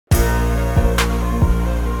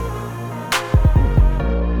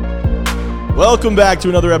Welcome back to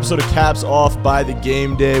another episode of Caps Off by the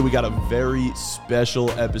Game Day. We got a very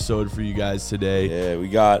special episode for you guys today. Yeah, we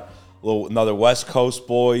got another West Coast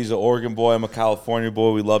boy. He's an Oregon boy. I'm a California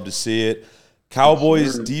boy. We love to see it.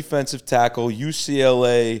 Cowboys defensive tackle,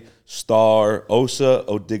 UCLA star, Osa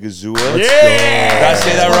Odighizuwa. Yeah! Did I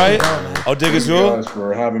say that right? Odighizuwa? Thank you guys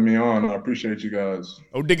for having me on. I appreciate you guys.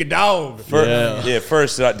 Odighizuwa.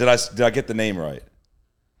 First, did I get the name right?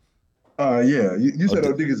 Yeah. You said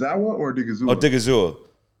Odighizuwa or Odighizuwa? Odighizuwa.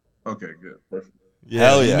 Okay, good. Perfect. Yeah,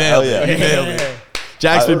 Hell yeah. Nailed Hell it. yeah. You nailed it.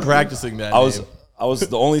 Jack's been practicing that. I was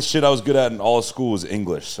the only shit I was good at in all of school was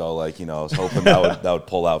English. So I was hoping that would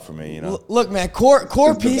pull out for me, Look, man, core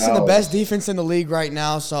piece and the best defense in the league right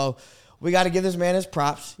now. So we got to give this man his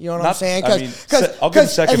props. You know what I'm saying? Because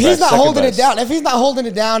if he's not holding it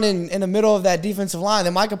down, in the middle of that defensive line,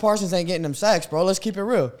 then Micah Parsons ain't getting them sacks, bro. Let's keep it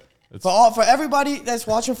real. For everybody that's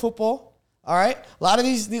watching football. All right, a lot of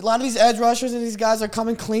these edge rushers and these guys are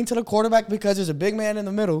coming clean to the quarterback because there's a big man in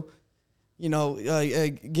the middle, taking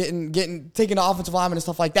the offensive lineman and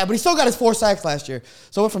stuff like that. But he still got his 4 sacks last year.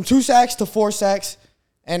 So went from 2 sacks to 4 sacks,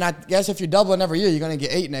 and I guess if you're doubling every year, you're gonna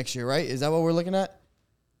get 8 next year, right? Is that what we're looking at?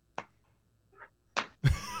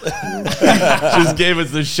 Just gave us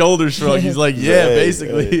the shoulder shrug. He's like, yeah,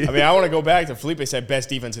 basically. I mean, I want to go back to Felipe said best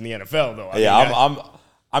defense in the NFL, though.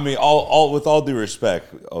 All with all due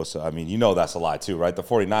respect, Osa, that's a lie too, right? The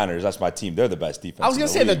 49ers, that's my team. They're the best defense. I was going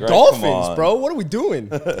to say the league, Dolphins, bro. What are we doing?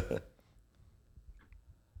 They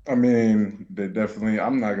definitely.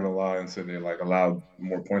 I'm not gonna lie and say they allowed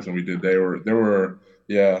more points than we did. They were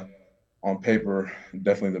on paper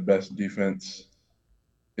definitely the best defense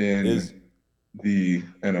in the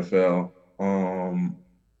NFL.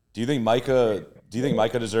 Do you think Micah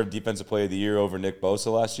deserved Defensive Player of the Year over Nick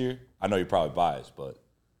Bosa last year? I know you're probably biased, but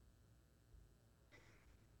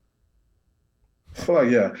I feel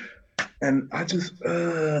like, yeah. And I just,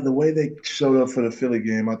 the way they showed up for the Philly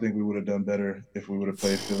game, I think we would have done better if we would have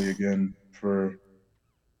played Philly again for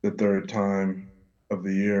the 3rd time of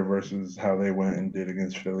the year versus how they went and did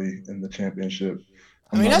against Philly in the championship.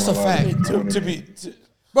 That's a fact.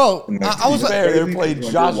 Bro, I was fair. They played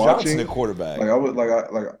Josh Johnson at quarterback.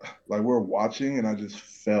 We're watching, and I just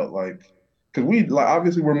felt like, because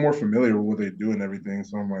obviously we're more familiar with what they do and everything.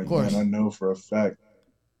 So I'm like, man, I know for a fact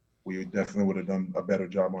we definitely would have done a better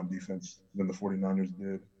job on defense than the 49ers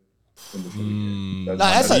did.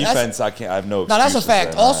 That's defense. I have no. No, that's a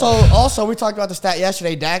fact. Also, we talked about the stat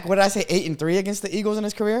yesterday. Dak, what did I say? 8-3 against the Eagles in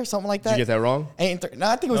his career, something like that. Did you get that wrong? 8-3. No,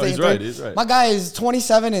 I think it was 8-3. He's right. He's right. My guy is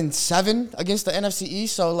 27-7 against the NFC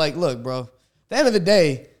East. So, look, bro. At the end of the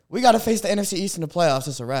day, we got to face the NFC East in the playoffs.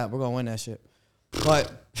 It's a wrap. We're gonna win that shit.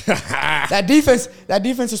 But that defense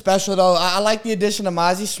is special, though. I like the addition of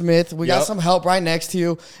Mozzie Smith. We got some help right next to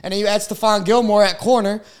you. And then you add Stephon Gilmore at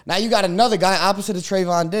corner. Now you got another guy opposite of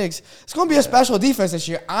Trayvon Diggs. It's going to be a special defense this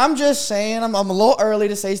year. I'm just saying, I'm a little early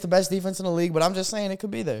to say it's the best defense in the league, but I'm just saying it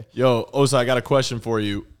could be there. Yo, Osa, I got a question for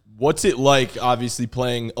you. What's it like, obviously,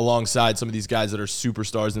 playing alongside some of these guys that are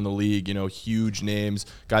superstars in the league, huge names,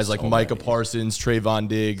 guys like Micah Parsons, Trayvon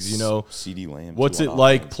Diggs, CeeDee Lamb. What's it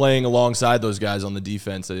like playing alongside those guys on the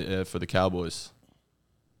defense for the Cowboys?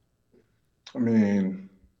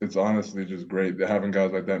 It's honestly just great. Having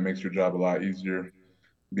guys like that makes your job a lot easier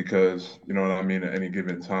because, at any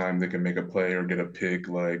given time, they can make a play or get a pick.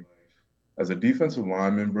 As a defensive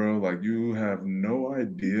lineman, bro, you have no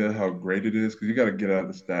idea how great it is because you got to get out of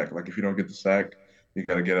the stack. If you don't get the sack, you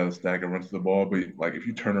got to get out of the stack and run to the ball. But if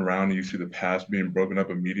you turn around and you see the pass being broken up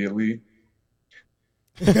immediately,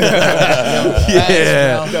 that's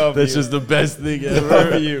just the best thing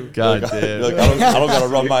ever for you. God damn, I don't gotta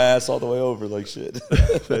run my ass all the way over like shit.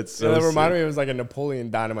 That's so. That reminded me, it was like a Napoleon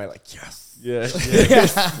Dynamite. Yes. Yeah.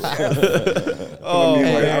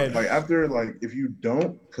 Man. After if you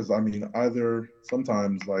don't, because either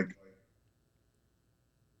sometimes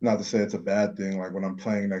not to say it's a bad thing. When I'm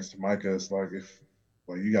playing next to Micah, it's if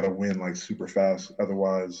you got to win super fast.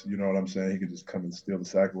 Otherwise, you know what I'm saying. He could just come and steal the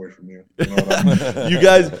sack away from you. You know what I mean?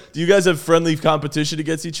 Do you guys have friendly competition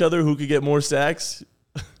against each other? Who could get more sacks?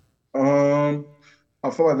 I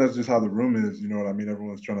feel like that's just how the room is. You know what I mean?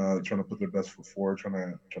 Everyone's trying to put their best foot forward, trying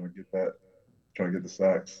to get the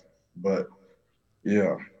sacks. But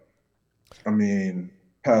yeah,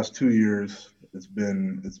 past 2 years it's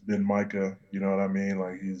been Micah. You know what I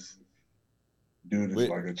mean? He's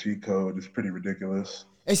like a cheat code. It's pretty ridiculous.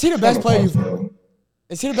 Is he the best player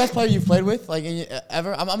you've played with?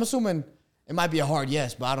 Ever? I'm assuming it might be a hard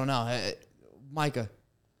yes, but I don't know. Micah,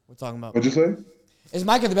 we're talking about. What'd you say? Is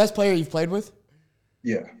Micah the best player you've played with?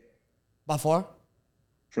 Yeah. By far?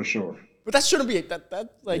 For sure. But that shouldn't be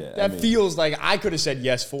that feels like I could have said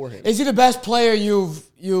yes for him. Is he the best player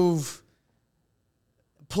you've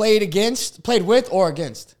played with, or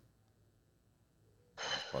against?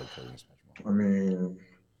 I mean,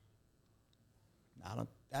 I don't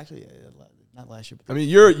actually. Not last year. I mean,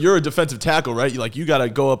 you're a defensive tackle, right? You got to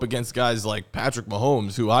go up against guys like Patrick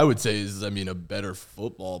Mahomes, who I would say is, a better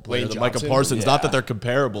football player than Micah Parsons. Not that they're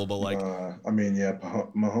comparable, but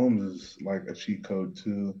Mahomes is like a cheat code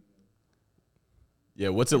too. Yeah,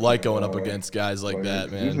 what's it like going up against guys like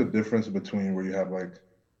that, man? There's a difference between where you have like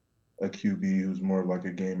a QB who's more of like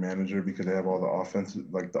a game manager because they have all the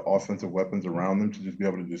offensive weapons around them to just be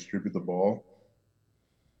able to distribute the ball,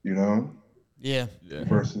 Yeah.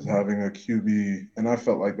 Versus having a QB, and I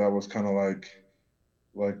felt like that was kind of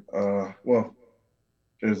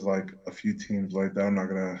there's like a few teams like that. I'm not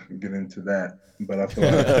gonna get into that, but I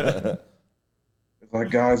feel like it's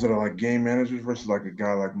like guys that are like game managers versus like a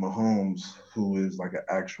guy like Mahomes who is like an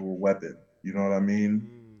actual weapon. You know what I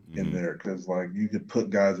mean? Mm-hmm. In there, because like you could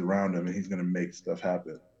put guys around him and he's gonna make stuff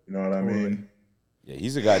happen. You know what I mean? Yeah,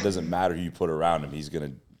 he's a guy. It doesn't matter who you put around him; he's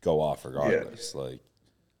gonna go off regardless. Yeah.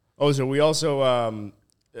 So we also,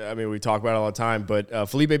 we talk about it all the time, but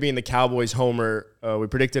Felipe being the Cowboys homer, we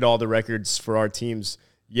predicted all the records for our teams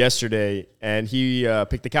yesterday, and he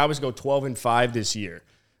picked the Cowboys to go 12-5 this year.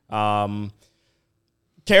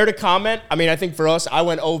 Care to comment? I mean, I think for us, I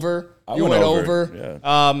went over. You went over. Yeah.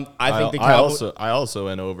 I think the Cowboys. I also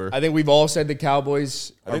went over. I think we've all said the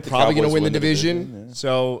Cowboys are probably going to win the division. Yeah.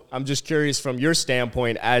 So I'm just curious from your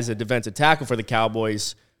standpoint as a defensive tackle for the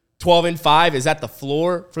Cowboys. 12-5, is that the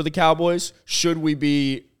floor for the Cowboys? Should we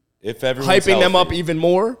be hyping them up even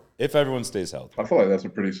more? If everyone stays healthy. I feel like that's a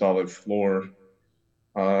pretty solid floor.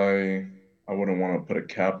 I wouldn't want to put a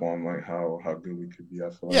cap on like how good we could be.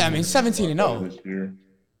 I feel like 17-0 this year.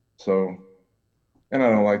 So, and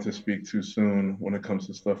I don't like to speak too soon when it comes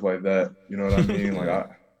to stuff like that. You know what I mean?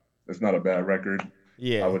 It's not a bad record.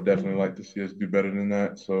 Yeah, I would definitely like to see us do better than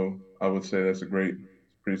that. So I would say that's a pretty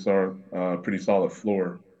solid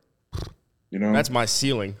floor. That's my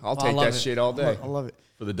ceiling. I'll take that shit all day. I love it.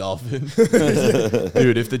 For the Dolphins.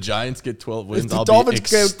 Dude, if the Giants get 12 wins, I'll be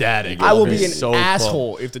ecstatic. I will be an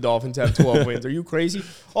asshole if the Dolphins have 12 wins. Are you crazy?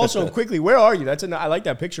 Also, quickly, where are you? I like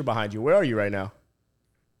that picture behind you. Where are you right now?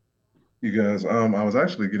 You guys, I was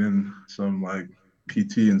actually getting some like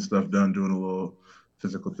PT and stuff done, doing a little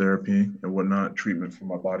physical therapy and whatnot, treatment for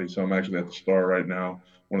my body. So I'm actually at the Star right now.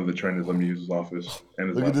 One of the trainers, let me use his office. And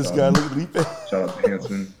his look at this guy. Look at Felipe. Shout out to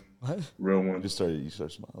Hanson. What? Real one. You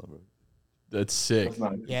start smiling, bro. That's sick. That's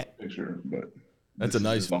not a picture, but that's a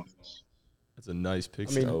nice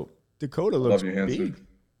picture. I mean, Dakota looks big.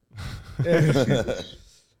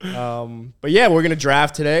 But yeah, we're gonna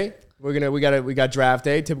draft today. We got draft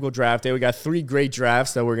day, typical draft day. We got 3 great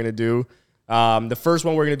drafts that we're gonna do. The first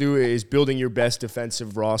one we're gonna do is building your best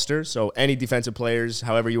defensive roster. So any defensive players,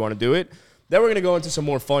 however you want to do it. Then we're gonna go into some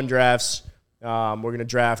more fun drafts. We're gonna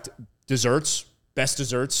draft desserts. Best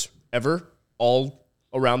desserts ever, all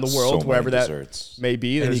around the world, wherever that may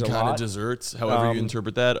be. There's any kind of desserts, however you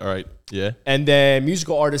interpret that. All right, yeah. And then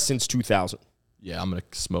musical artists since 2000. Yeah, I'm going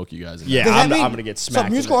to smoke you guys. Yeah, I'm going to get smacked.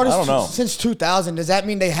 So musical artists I don't know. Since 2000, does that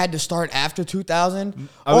mean they had to start after 2000?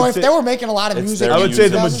 Or if they were making a lot of music I would say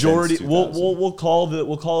the 2000? majority, we'll call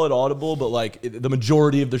it audible, but like the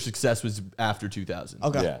majority of their success was after 2000.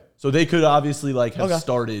 Okay. Yeah. So they could obviously have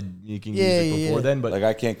started making music before then, but like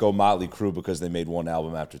I can't go Motley Crue because they made one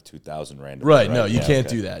album after 2000 randomly. Right, no, you can't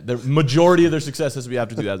do that. The majority of their success has to be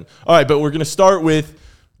after 2000. All right, but we're going to start with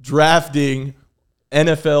drafting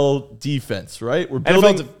NFL defense, right? We're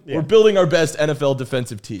building our best NFL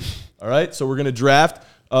defensive team. All right, so we're going to draft.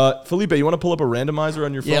 Felipe, you want to pull up a randomizer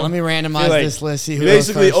on your phone? Yeah, let me randomize this list. See who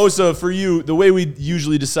basically, goes first. Osa, for you, the way we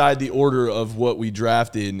usually decide the order of what we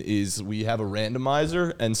draft in is we have a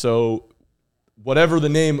randomizer, and so whoever the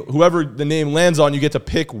name lands on, you get to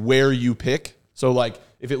pick where you pick. So, like,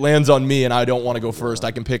 if it lands on me and I don't want to go first,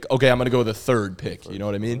 I can pick. Okay, I'm going to go the 3rd pick. You know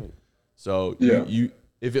what I mean? So you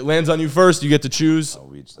if it lands on you first, you get to choose. All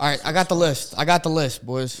right, I got the list,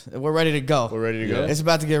 boys. We're ready to go. go. It's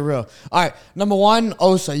about to get real. All right, number 1,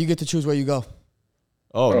 Osa. You get to choose where you go.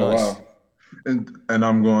 Oh, nice. Wow. And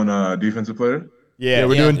I'm going defensive player? Yeah,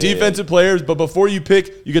 we're doing defensive players, but before you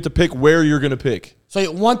pick, you get to pick where you're going to pick.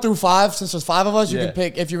 So 1 through 5, since there's 5 of us, you can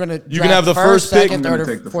pick if you're going to. You can have the first pick. Second, I'm third, going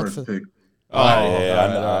to or take the fourth, first fifth. pick. All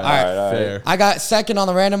right. Fair. I got second on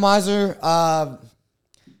the randomizer.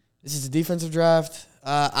 This is a defensive draft.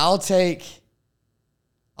 I'll take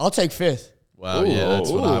 5th. Wow, yeah, that's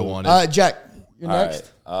what I wanted. Jack, you're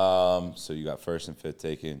next. Right. So you got 1st and 5th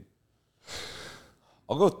taken.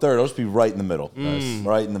 I'll go third. I'll just be right in the middle.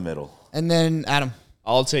 Right in the middle. And then Adam.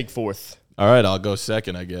 I'll take fourth. All right, I'll go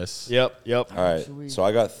second, I guess. Yep. All right. So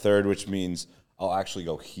I got third, which means I'll actually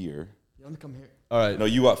go here. Let me come here. All right. No,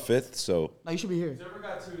 you got fifth, so. No, you should be here.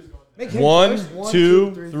 Make 1,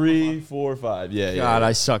 2, 3, 4, 5. Yeah, God, yeah.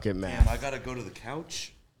 I suck at math. I got to go to the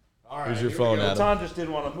couch. Here's your phone, Adam. Tom just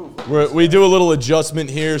didn't want to move. We do a little adjustment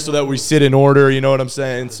here so that we sit in order, you know what I'm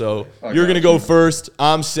saying? So you're going to go first,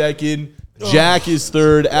 I'm second, Jack is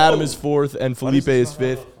third, Adam is fourth, and Felipe is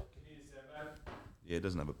fifth. Yeah, it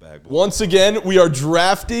doesn't have a bag. Once again, we are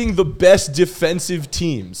drafting the best defensive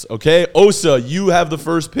teams, okay? Osa, you have the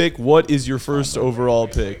first pick. What is your first overall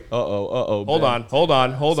pick? Uh-oh. Hold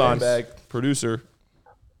on. Sandbag, producer.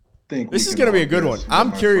 This is gonna be a good one.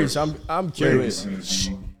 I'm curious. I'm curious. It's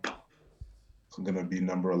gonna be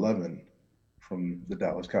number 11 from the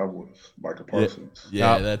Dallas Cowboys, Micah Parsons.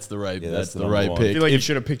 Yeah, that's the right. That's the right I pick. feel like you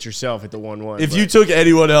should have picked yourself at the 1-1. If you took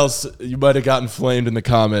anyone else, you might have gotten flamed in the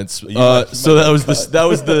comments. So that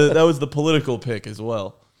was the political pick as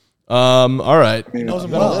well. All right. I mean, that was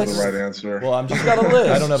the right answer. Well, I'm just got a list.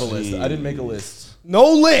 I don't have a list. I didn't make a list.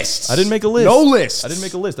 no lists. I didn't make a list. No list. I didn't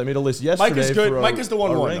make a list. I made a list yesterday. Mike is good. For Mike is the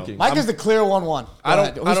 1-1 ranking. Mike is the clear 1-1. I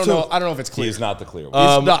don't know if it's He clear. is not the clear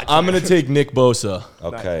one. not I'm gonna take Nick Bosa.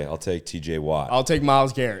 Okay, I'll take TJ Watt. I'll take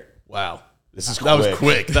Miles Garrett. Wow, This is that was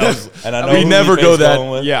quick. That was. And I know We who never Felipe's go that-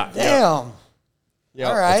 going with. Yeah. Damn. Yeah.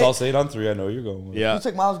 All It's right. all 8 on 3. I know you're going with. Yeah. You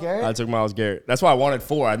took Miles Garrett? I took Miles Garrett. That's why I wanted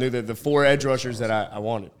 4. I knew that the 4 edge rushers that I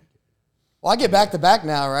wanted. Well, I get back-to-back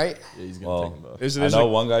now, right? Yeah, he's gonna Well, take him both. There's I know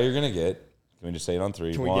like, one guy you're gonna get. Can we just say it on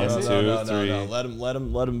 3? we 1, guess 2, it? No. 3. Let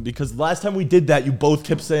him. Because last time we did that, you both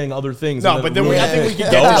kept saying other things. no, and but then I think we can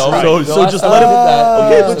No, get this no. right. So just let him.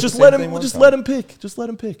 Okay, but just let him. Just let him pick. Just let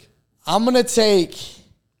him pick. I'm going to take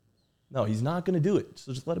No, he's not gonna do it.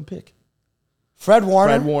 So just let him pick. Fred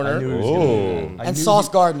Warner, Fred Warner. I knew he was gonna do that. and Sauce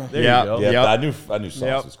Gardner. There Yeah. you go. Yeah, Yep. I knew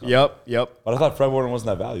Sauce was coming. Yep. But I thought Fred Warner wasn't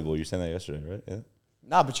that valuable. You were saying that yesterday, right? Yeah.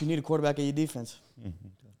 Nah, but you need a quarterback in your defense.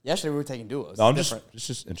 Yesterday we were taking duos. No, It's it's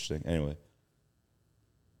just interesting. Anyway.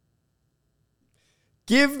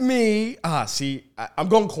 Give me. I'm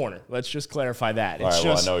going corner. Let's just clarify that. All It's right,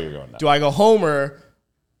 well, I just, know you're going now. do I go Homer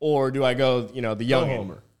or do I go, the young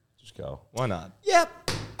Homer. Just go. Why not? Yep.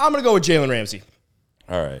 I'm going to go with Jalen Ramsey.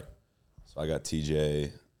 All right. So I got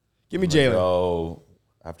TJ. Give me I'm gonna Jalen. go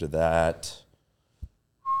after that.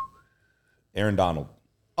 Aaron Donald.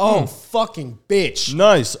 Oh, fucking bitch.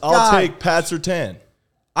 Nice. I'll God. take Pat Surtain.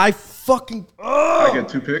 I fucking. I get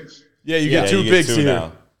 2 picks. Yeah, you Yeah, get 2 you get picks 2 here.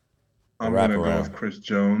 now. I'm wrap gonna go around. with Chris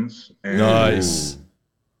Jones. And Nice.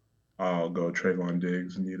 I'll go Trayvon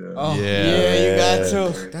Diggs. Need a Yeah, you got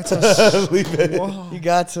to. That's a. You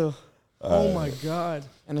got to. Oh, my God.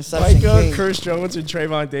 Interception Micah, king. Chris Jones, and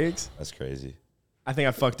Trayvon Diggs. That's crazy. I think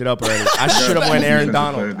I fucked it up already. I should have went Aaron Defensive Player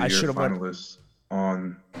Donald. of the I Year should have went. finalists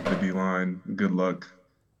on the D line. Good luck.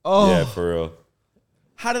 Oh, Yeah, for real.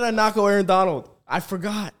 how did I not go Aaron Donald? I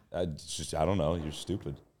forgot. I don't know. You're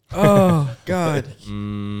stupid. Oh, God.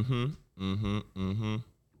 Mm-hmm.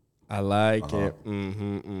 I like it.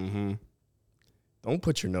 Don't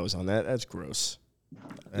put your nose on that. That's gross.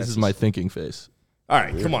 This is my thinking face. All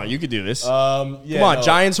right, come on. You can do this. Yeah, come on, no.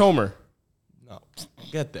 Giants homer. No,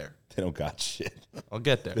 I'll get there. They don't got shit. I'll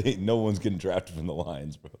get there. No one's getting drafted from the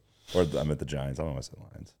Lions, bro. Or I'm at the Giants. I don't know why I said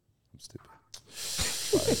Lions. I'm stupid.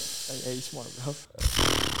 Hey, you smart, bro.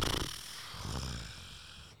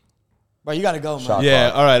 Bro, you got to go, man. Shot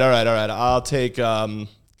Yeah. clock. All right. I'll take. God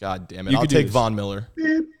damn it. You I'll could do take this. Von Miller.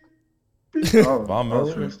 Oh, Von I was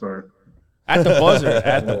Miller? gonna start. At the buzzer.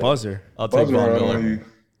 At the buzzer. I'll take Buzzer, Von I don't know Miller. you.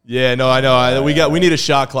 Yeah. No, I know. We need a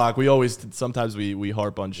shot clock. We always sometimes we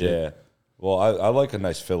harp on shit. Yeah. Well, I like a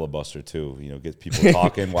nice filibuster too. Get people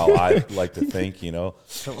talking while I like to think. Topic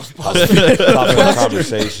of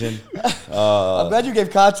conversation. I'm glad you gave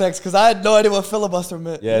context because I had no idea what filibuster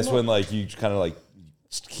meant. Yeah, it's when you kind of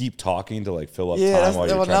keep talking to fill up Yeah, time that's, while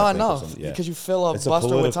you're well, trying now I to think know of something. Yeah. because you fill a It's a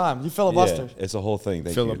buster with politi- time. You filibuster. Yeah, it's a whole thing.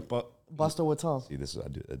 Thank you. Buster with time. See, I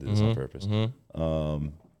did this on purpose.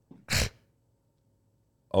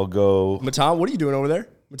 I'll go. Matan, what are you doing over there?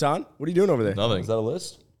 Matan, what are you doing over there? Nothing. Is that a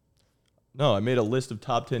list? No, I made a list of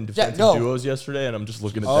top 10 defensive go. duos yesterday, and I'm just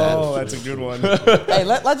looking at Oh, that. that's a good one. Hey,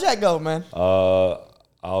 let Jack go, man.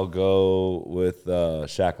 I'll go with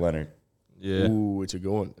Shaq Leonard. Yeah. Ooh, it's a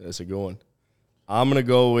good one. That's a good one. I'm going to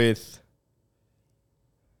go with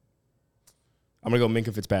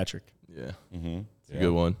Minkah Fitzpatrick. Yeah. Mm-hmm. It's a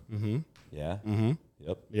good one. Yeah. Mm-hmm.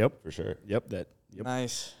 Yep. Yep. For sure. Yep.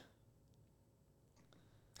 Nice.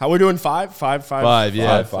 How we doing? Five,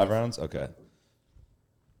 Yeah. Five rounds. Okay.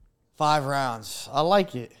 5 rounds. I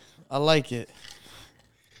like it.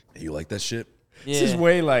 You like that shit? This is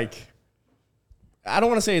way like. I don't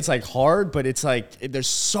want to say it's like hard, but it's like there's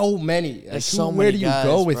so many. Like, so where many do you guys,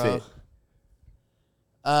 go with bro. it?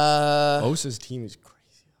 Uh, Osa's team is crazy.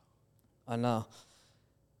 I know.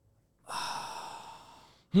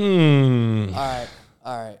 Hmm. All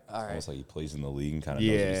right. Almost like he plays in the league and kind of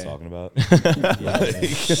knows what he's talking about.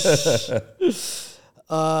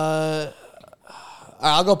 All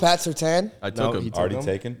right, I'll go Pat Surtain. I took him. he took Already him.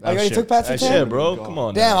 taken? Oh, you already took Pat Surtain? Yeah, bro. Come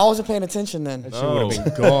on. Damn, now. I wasn't paying attention then. That shit would have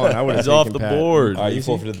been gone. I would have He's off the board. All right, you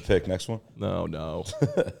forfeited the pick. Next one. No. All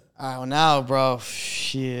right, well, now, bro,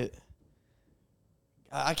 shit.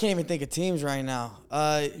 I can't even think of teams right now.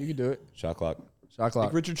 You can do it. Shot clock. Shot clock.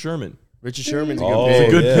 Like Richard Sherman. Richard Sherman's a Oh,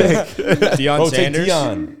 good pick. yeah. Deion Oh, take Sanders.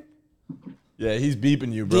 Dion. Yeah, he's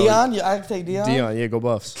beeping you, bro. Dion? I can take Dion. Deion, yeah, go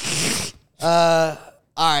Buffs. All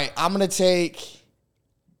right, I'm gonna take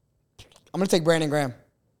Brandon Graham.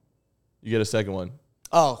 You get a second one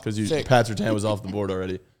Oh, because sick. Pat Surtain was off the board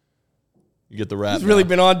already. You get the wrap. He's really now.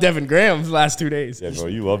 been on Devin Graham the last 2 days. Yeah, bro,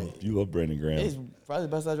 you love Brandon Graham. He's probably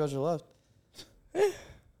the best edge rusher left.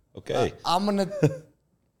 Okay. I'm gonna.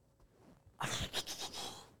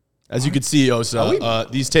 As you can see, Osa,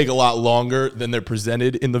 these take a lot longer than they're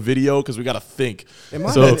presented in the video because we got to think.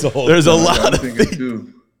 So there's a lot I'm of thinking things.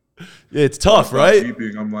 too. Yeah, it's tough, right?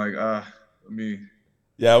 Beeping, I'm like, let me.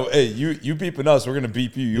 Yeah, hey, you beeping us. We're going to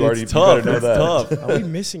beep you. You already It's tough. better know It's that. tough. Are we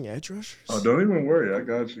missing edge rushers? Oh, don't even worry. I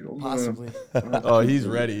got you. Possibly. Oh, he's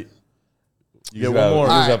ready. You get He's one more.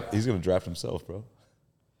 He's going to draft himself, bro.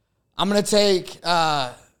 I'm gonna take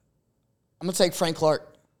Frank Clark.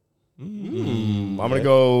 I'm going to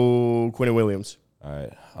go Quentin Williams. All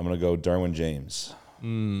right. I'm going to go Derwin James.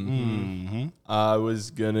 I was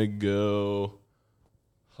gonna go.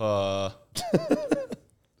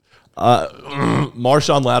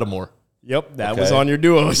 Marshawn Lattimore. Yep, that Okay. was on your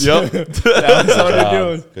duos. Yep. That was on your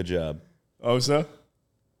duos. Good job. Osa?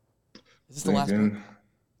 Is this the last pick? Thinking.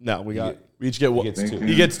 No, we got. We each get one. gets two.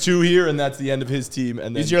 He gets two here, and that's the end of his team.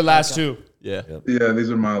 And then These are your last two. yeah. Yeah, these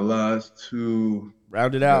are my last two.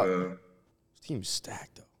 Round it out. Uh, This team's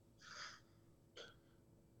stacked, though.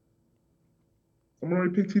 I'm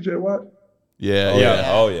already picked TJ Watt. Yeah, Oh, yeah.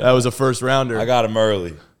 yeah. Oh, yeah. That was a first rounder. I got him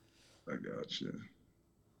early. I got you.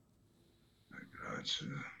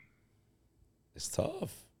 It's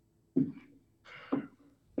tough.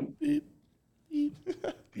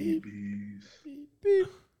 DBs.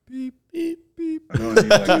 I know I need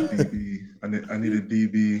like a DB. I need a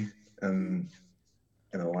DB and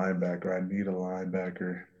a linebacker. I need a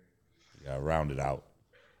linebacker. You got to round it out.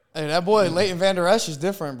 Hey, that boy Leighton Vander Esch is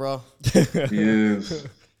different, bro. He is.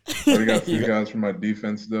 I got three guys for my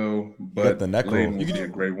defense though, but the neck Leighton roll. would be a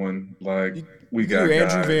great one. Like we could got do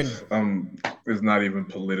Andrew guys. It's not even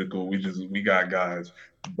political. We got guys,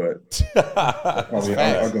 but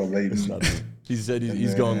I'll go Leighton. He said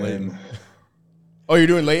he's going late. Oh, you're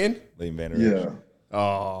doing Leighton? Leighton Vander Esch. Yeah.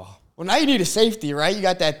 Oh. Well, now you need a safety, right? You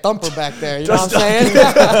got that thumper back there. You know what I'm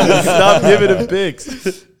saying? Stop giving him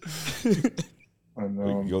picks. I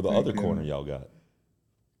know. You go the other corner y'all got.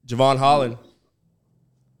 Javon Holland.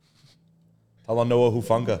 Talanoa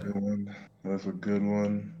Hufanga. Good one. That's a good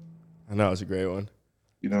one. I know, it's a great one.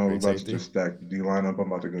 You know, we're Great about safety. to just stack the D lineup. I'm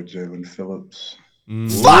about to go Jalen Phillips.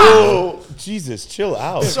 Whoa! Jesus, chill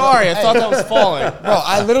out. Sorry, I thought that was falling. Bro,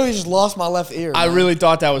 I literally just lost my left ear. I man. really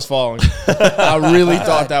thought that was falling. I really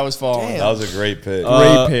thought that was falling. Damn. That was a great pick.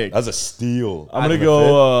 Great pick. That was a steal. I'm gonna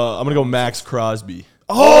go Max Crosby.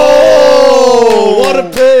 Oh, what a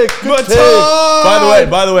pick! Good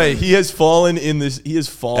By the way, he has fallen in this. He has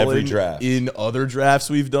fallen Every draft. in other drafts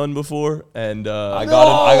we've done before. And I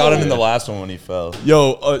got him in the last one when he fell.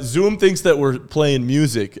 Zoom thinks that we're playing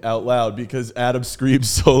music out loud because Adam screams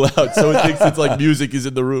so loud, so it thinks it's like music is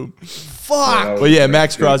in the room. Fuck. But yeah,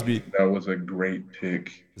 Max Crosby. That was a great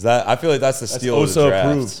pick. Is that? I feel like that's the steal of the Osa draft.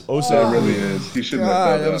 approved. Osa That approved. really is. He shouldn't God,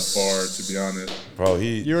 have that fell that was- far, to be honest. Bro,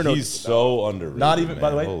 You're he's so underrated. Not even.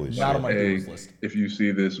 By the way, Holy not shit. on my Hey, Google's list. if you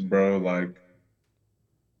see this, bro, like,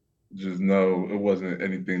 just know it wasn't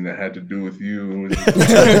anything that had to do with you. It was just,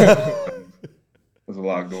 there's a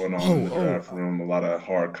lot going on in the draft room, a lot of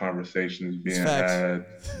hard conversations being Facts. had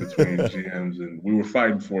between GMs, and we were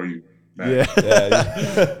fighting for you. Man. Yeah,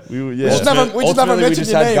 Yeah, we were. We just Yeah, never ultimately, we mentioned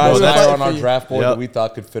just your had name. guys but we that were were on fighting our for you. draft board Yep. that we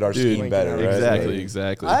thought could fit our scheme better. Right?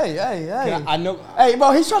 exactly. Hey. I know. Hey,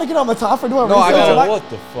 bro, he's trying to get on the top for doing No, I research. got Like- what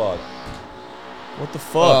the fuck? What the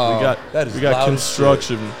fuck? that is we got loud as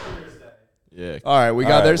construction. Yeah. All right, we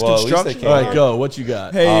got All right, there's well, at least they construction. came All right, go. What you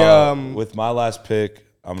got? Hey, With my last pick,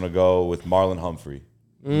 I'm gonna go with Marlon Humphrey.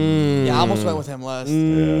 Yeah, I almost went with him last.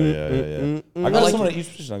 Yeah. I got like someone it. at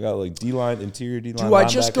each position. I got like D-line, interior D-line, Do I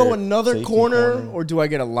just go linebacker, another safety, corner, or do I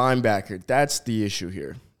get a linebacker? That's the issue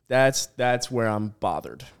here. That's where I'm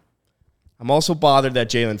bothered. I'm also bothered that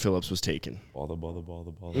Jalen Phillips was taken. Ball. Gotta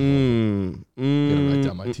write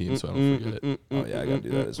down my team so I don't forget it. Oh, yeah, I got to do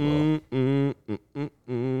that as well.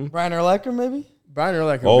 Brian Urlacher, maybe? Brian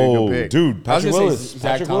Urlacher would be a good pick. Dude, I was Patrick gonna say Willis. Zach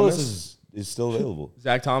Patrick Thomas. Willis is still available.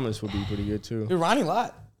 Zach Thomas would be pretty good too. Dude, Ronnie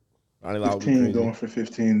Lott. Ronnie Lott would be 15 crazy. going for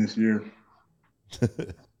 15 this year.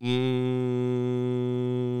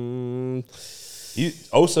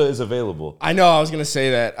 Osa is available. I know. I was gonna say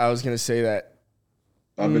that.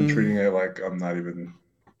 I've been treating it like I'm not even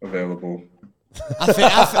available.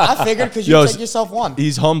 I figured because you Yo, take yourself one.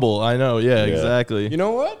 He's humble. I know. Yeah, exactly. You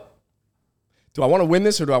know what? Do I want to win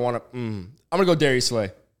this or do I want to? I'm gonna go Darius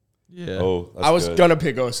Slay. Yeah. Oh, that's I was good. gonna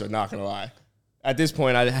pick Osa. Not gonna lie. At this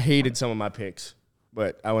point, I hated some of my picks,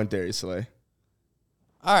 but I went Darius Slay.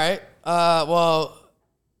 All right. Well,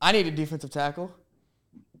 I need a defensive tackle.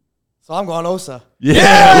 So I'm going Osa.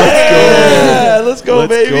 Yeah, let's go, let's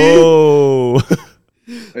baby. go.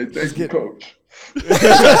 Hey, thank you, coach. Appreciate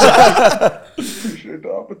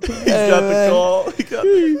the opportunity. He's got the call. He got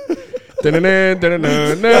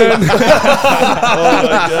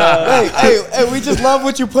Hey, we just love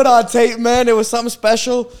what you put on tape, man. It was something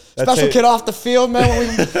special. Special tape. kid off the field,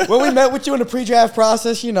 man. When we met with you in the pre-draft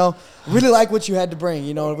process, really like what you had to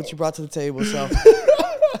bring, what you brought to the table. So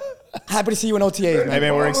happy to see you in OTAs, man. Hey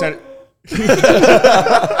man, we're excited.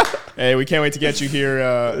 Hey, we can't wait to get you here.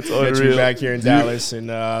 Get you unreal. back here in Dallas and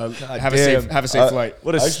have a safe flight.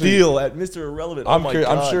 What a steal at Mr. Irrelevant. Oh my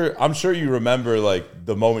God. I'm sure you remember like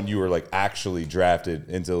the moment you were like actually drafted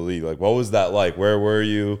into the league. Like, what was that like? Where were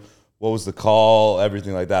you? What was the call?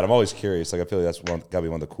 Everything like that. I'm always curious. Like, I feel like that's gotta be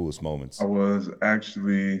one of the coolest moments. I was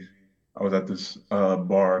at this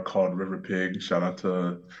bar called River Pig. Shout out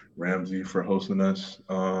to Ramsey for hosting us.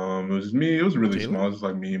 It was me. It was really small. It was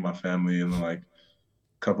like me, my family, and then like a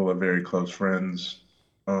couple of very close friends.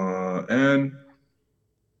 And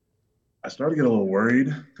I started to get a little worried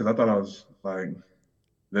because I thought I was like,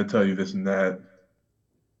 they'll tell you this and that.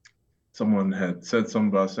 Someone had said something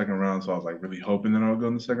about second round, so I was like really hoping that I would go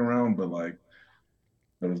in the second round, but like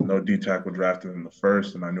there was no D tackle drafted in the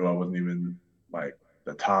first, and I knew I wasn't even like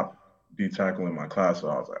the top D tackle in my class, so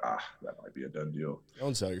I was like, that might be a done deal.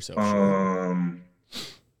 Don't sell yourself short.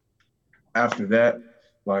 After that,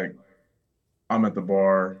 like I'm at the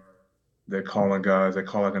bar, they're calling guys, they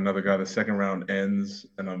call like another guy, the second round ends,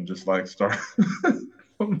 and I'm just like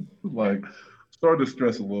I'm like starting to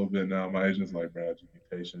stress a little bit now. My agent's like, Brad, just be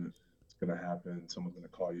patient. It's gonna happen. Someone's gonna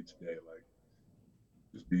call you today. Like,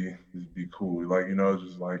 just be cool. Like,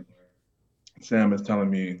 just like Sam is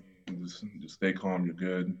telling me, just stay calm. You're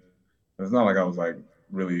good. And it's not like I was like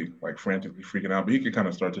really like frantically freaking out, but he could kind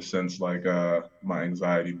of start to sense like my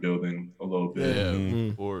anxiety building a little bit. Yeah,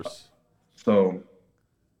 of course. So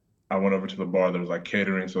I went over to the bar. There was like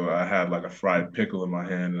catering, so I had like a fried pickle in my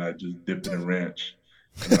hand, and I just dipped it in ranch.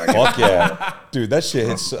 Fuck yeah, dude, that shit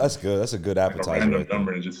hits. That's good. That's a good Like a appetizer. random Right there.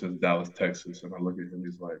 number, and it just says Dallas, Texas, and I look at him.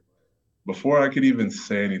 He's like, before I could even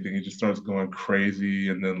say anything, he just starts going crazy,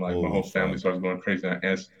 and then like my whole family starts going crazy. And I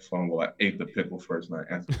answered the phone. Well, I ate the pickle first, and I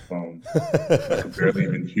answered the phone. I could barely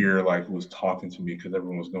even hear like who was talking to me because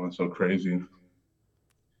everyone was going so crazy.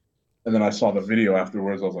 And then I saw the video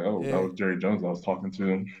afterwards. I was like, oh, that was Jerry Jones I was talking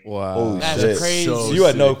to. Wow, Holy That's shit. crazy. So you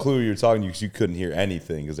had no clue you were talking to because you couldn't hear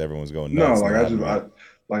anything because everyone was going No, nuts.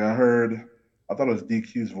 like I heard, I thought it was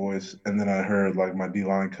DQ's voice, and then I heard like my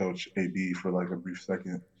D-line coach AB for like a brief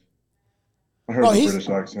second. I heard the British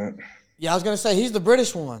accent. Yeah, I was gonna say he's the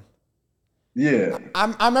British one. Yeah.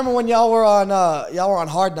 I remember when y'all were on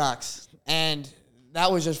Hard Knocks, and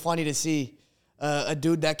that was just funny to see a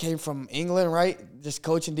dude that came from England, right? Just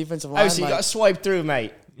coaching defensive line. Oh, so you got swiped through,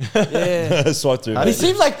 mate. Yeah. Swat through. He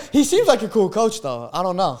seems like a cool coach though. I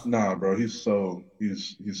don't know. Nah, bro, he's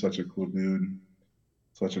such a cool dude.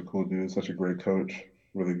 Such a cool dude, such a great coach.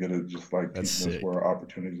 Really good at just like teaching us where our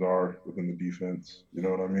opportunities are within the defense. You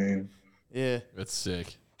know what I mean? Yeah. That's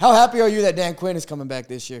sick. How happy are you that Dan Quinn is coming back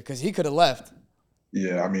this year? Because he could have left.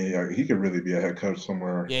 Yeah, I mean, he could really be a head coach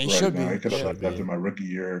somewhere Yeah, he right should now. be. He could have left after my rookie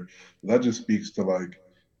year. That just speaks to like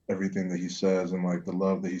everything that he says and like the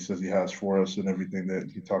love that he says he has for us and everything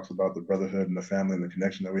that he talks about, the brotherhood and the family and the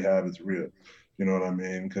connection that we have is real. You know what I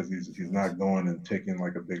mean? Because he's not going and taking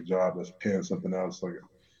like a big job that's paying something else. Like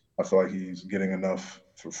I feel like he's getting enough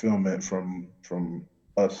fulfillment from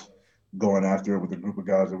us going after it with the group of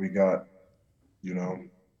guys that we got,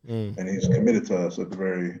 and he's committed to us at the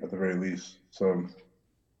very least. So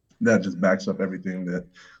that just backs up everything that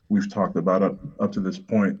we've talked about up to this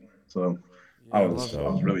point. So I was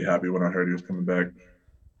really happy when I heard he was coming back.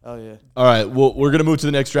 Oh yeah. All right, well, we're gonna move to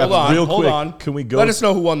the next draft real quick. Hold on. Can we go? Let us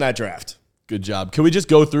know who won that draft. Good job. Can we just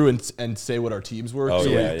go through and say what our teams were? Oh, so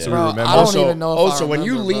yeah, we, yeah. so we Bro, remember. I don't even know if I Also, when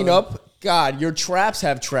you remember, lean bro. up, God, your traps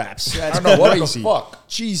have traps. That's I don't know what the crazy. fuck.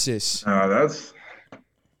 Jesus. That's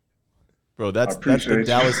Bro, that's I the appreciate you.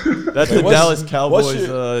 Dallas. That's the What's- Dallas Cowboys what's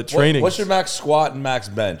your- training. What's your max squat and max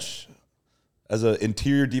bench? As an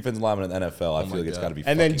interior defensive lineman in the NFL, I feel like it's got to be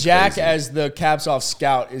And then fucking Jack, crazy. as the caps off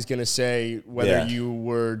scout, is going to say whether Yeah. you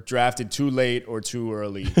were drafted too late or too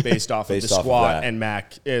early based off of the Based off of squat that.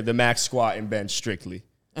 and the max squat and bench strictly.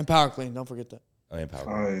 And power clean. Don't forget that. I am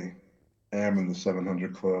power. I am in the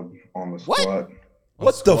 700 club on the squat.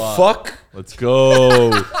 What the fuck? Let's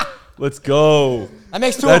go. Let's go. That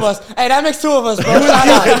makes two of us. Hey, that makes two of us, bro. Shout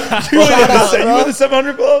out. You Shout out, in bro. the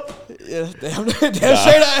 700 club? Yeah, damn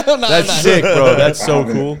straight up. That's sick, bro. That's I so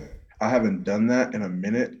haven't- cool. I haven't done that in a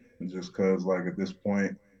minute, just because like at this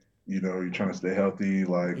point, you know, you're trying to stay healthy.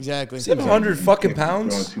 Like Exactly. 700 fucking can't keep throwing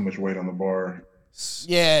pounds? too much weight on the bar.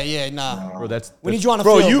 Yeah, nah. Bro, that's We need you on the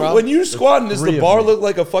Bro, field, bro. when you squatting, does three the of bar me. look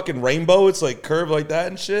like a fucking rainbow? It's like curved like that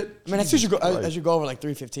and shit? I mean, as you go over like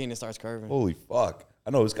 315, it starts curving. Holy fuck. I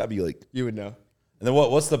know, it's got to be like... You would know. And then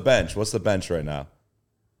what's the bench? What's the bench right now?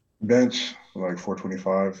 Bench like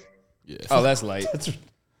 425. Oh, that's light.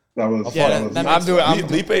 That was Yeah, that was, that I'm doing. I'm,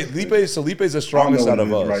 Lipe's the I don't know strongest what out it of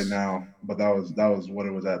is us. right now, but that was what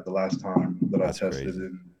it was at the last time that I tested crazy.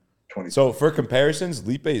 in 20. So for comparisons,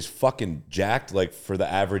 Lipe is fucking jacked, like for the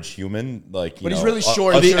average human. Like, you But he's know, really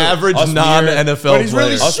short. us The mere- average us mere- non-NFL but he's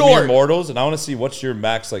really player. Us short. mere mortals, and I want to see what's your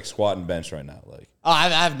max like squat and bench right now. Like, Oh, I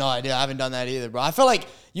have no idea. I haven't done that either, bro. I feel like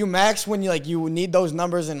you max when you need those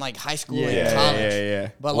numbers in like high school and yeah, college. yeah.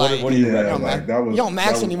 But What- like, what do you you reckon? don't, like, you don't max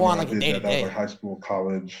that was anymore on when like I a did day to that. That was day. like high school,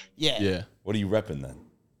 college. Yeah. Yeah. what are you repping then?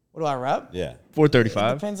 What do I rep? Yeah.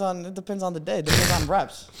 435, It depends on the day. It depends on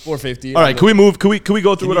reps. 450. All right, can we move? Can we go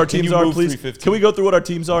through Can what you- our can teams you are, move please? 350? Can we go through what our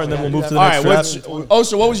teams are, and then we'll move to the All next right. draft?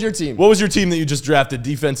 So what was your team? What was your team that you just drafted?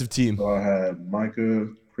 Defensive team. So I had Micah,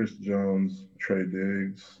 Chris Jones, Trey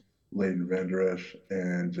Diggs, Leighton Vander Esch,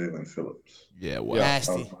 and Jalen Phillips. Yeah, wow. That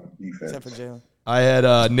Nasty. was my defense. Except for Jalen. I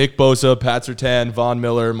had Nick Bosa, Pat Surtain, Von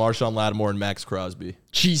Miller, Marshawn Lattimore, and Max Crosby.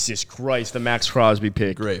 Jesus Christ, the Max Crosby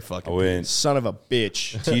pick. Great fucking. I went Son of a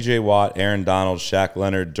bitch. T.J. Watt, Aaron Donald, Shaq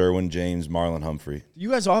Leonard, Derwin James, Marlon Humphrey. You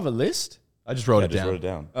guys all have a list? I just wrote I it just down. wrote it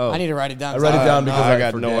down. Oh, I need to write it down. I write it down because I I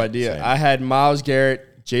got no forget. idea. Same. I had Myles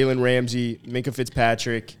Garrett, Jalen Ramsey, Minka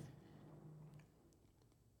Fitzpatrick,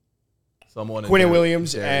 Someone. Quinnen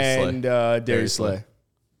Williams, Darius Slay. and Darius Slay.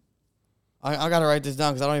 I gotta write this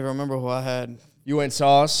down because I don't even remember who I had. You went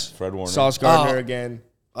Sauce. Fred Warner. Sauce Gardner Oh. again.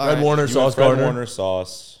 All Fred right. Warner, You went Sauce Fred Gardner. Warner,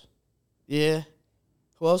 Sauce. Yeah.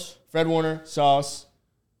 Who else? Fred Warner, Sauce,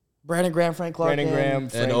 Brandon Graham, Frank Clark, Brandon Graham,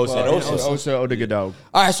 Frank Osa. Clark, And and Osa. Osa Odighizuwa.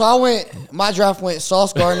 All right, so my draft went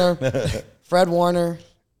Sauce Gardner, Fred Warner,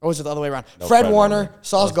 or was it the other way around? No, Fred Fred Warner, Warner. Sauce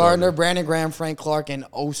Sauce Gardner, Gardner. Brandon Graham, Frank Clark, and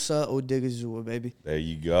Osa Odighizuwa, baby. There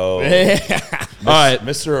you go. All right.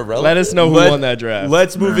 Mr. Irrelevant. Let us know who won that draft.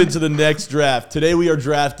 Let's move into the next draft. Today we are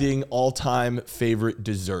drafting all-time favorite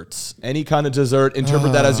desserts. Any kind of dessert,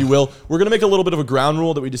 interpret that as you will. We're going to make a little bit of a ground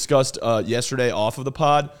rule that we discussed yesterday off of the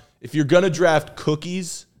pod. If you're going to draft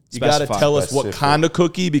cookies, you got to Specify. tell us what Specific. kind of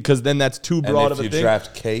cookie, because then that's too And broad if of a you thing.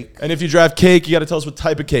 draft cake, And if you draft cake, you got to tell us what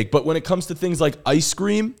type of cake. But when it comes to things like ice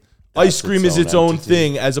cream, ice cream is its own entity.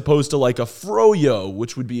 thing, as opposed to like a froyo,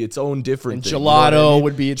 which would be its own different And thing. You know what gelato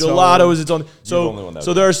would be its Gelato own. is its own. the only one So, that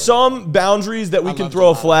so would there be are some boundaries that we can love throw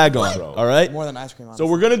a gelato. flag on. All right. More than ice cream. So Honestly.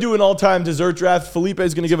 we're gonna do an all-time dessert draft. Felipe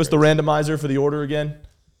is gonna give us the randomizer for the order again.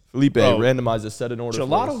 Felipe, randomize this, set an order. for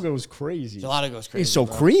Gelato us. goes crazy. Gelato goes crazy. It's so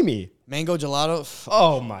bro. creamy. Mango gelato.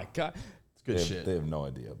 Oh my god. It's good shit. they have no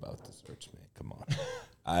idea about desserts, man. Come on.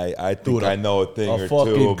 I think I know a thing a or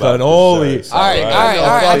fucking two about cannoli. desserts. All right.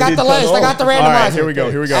 I got the list. I got the randomizer. All right, here we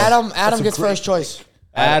go. Here we go. Adam gets first choice.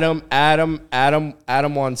 Adam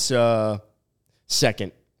wants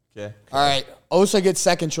second. Okay. All right. Osa gets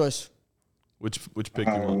second choice. Which pick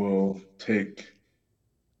I you want? will take.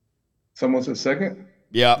 Someone said second.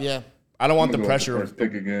 Yeah. Yeah. I don't want I'm the gonna go with pressure. First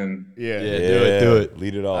pick again. Yeah. Yeah, do it.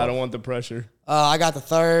 Lead it off. I don't want the pressure. I got the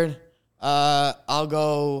third. I'll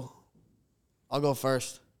go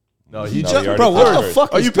first. No, he No, just. you already Bro, what picked the first.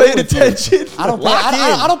 fuck Are is you good paying with you? attention? I don't pay. Lock in.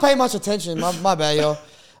 I don't pay much attention. My bad, yo.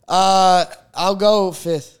 I'll go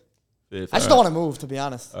fifth. I just don't want to move, to be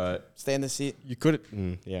honest. All right, Stay in the seat. You could.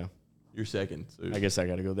 Yeah. you're second. So I guess I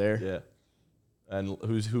got to go there. Yeah. And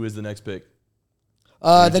who is the next pick?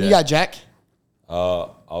 Then you got Jack,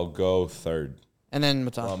 I'll go third. and then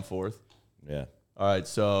Matan. Fourth. Yeah. All right,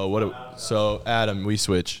 so Adam, we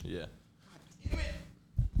switch. Yeah.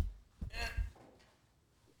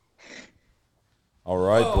 All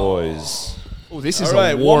right, boys. Oh, this is All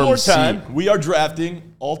right, a warm one more seat. time. We are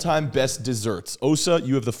drafting all-time best desserts. Osa,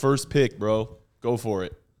 you have the first pick, bro. Go for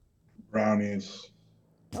it. Brownies.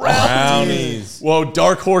 Brownies. Whoa,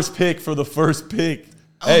 dark horse pick for the first pick.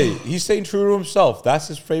 Hey, he's staying true to himself. That's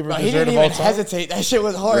his favorite He dessert didn't of all even time. hesitate. That shit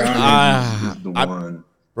was hard. Brownies is the one.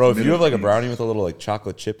 Bro, if you Middle have like a piece. brownie with a little like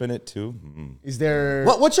chocolate chip in it too. Is there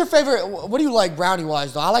What's your favorite? What do you like brownie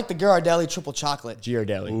wise though? I like the Ghirardelli triple chocolate.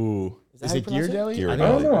 Ghirardelli? Ooh. Is how it you pronounce it? Ghirardelli? Ghirardelli. I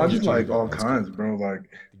don't know. I just Ghirardelli. like all kinds, bro. Like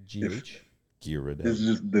GH? Ghirardelli. it's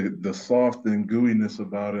just the soft and gooiness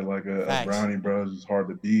about it, like a Facts. brownie, bro. Is just hard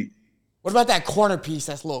to beat. What about that corner piece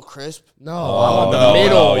that's a little crisp? No, I want the no,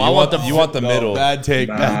 middle. no, I want the you want the middle. Bad take.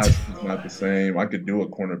 Nah, Bad take. it's not the same. I could do a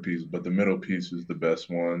corner piece, but the middle piece is the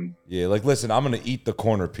best one. Yeah, like listen, I'm gonna eat the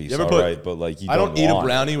corner piece, You ever all put- right, but like you I don't eat a want it.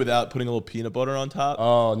 brownie without putting a little peanut butter on top.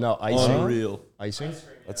 Oh no, icing. Unreal. Icing.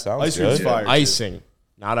 That sounds Ice cream's good. fire. Icing,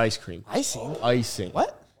 not ice cream. Icing. Icing.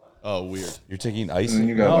 What? Oh, weird. You're taking And then icing.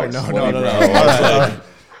 you got like no, sweaty no, no. brownies. All right, all right.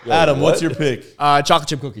 Adam, what? what's your pick? Chocolate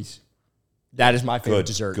chip cookies. That is my favorite Good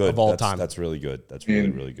dessert good. of all That's, time. That's really good. That's really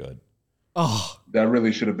Mm. really good. Oh, That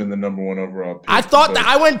really should have been the number one overall pick. I thought but that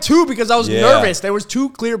I went 2 because I was Yeah. nervous. There was 2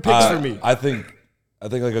 clear picks for me. I think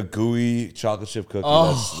like a gooey chocolate chip cookie.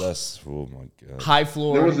 Oh. That's oh my god. High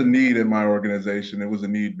floor. there was a need in my organization. It was a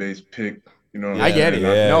need-based pick. You know, what I get it.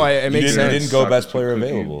 Yeah. No, it You makes didn't- sense. you didn't go best Chocolate player chip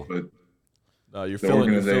cookies, available. But No, you're the filling.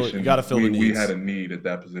 organization, You got to fill the we needs. had a need at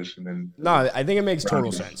that position, and No, I think it makes total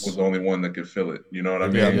Brownies sense. was the only one that could fill it. You know what I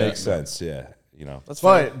mean? Yeah, it makes sense. Yeah, you know, That's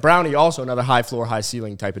fine. But brownie also another high floor, high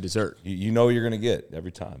ceiling type of dessert. you know what you're gonna get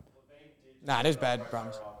every time. Nah, there's bad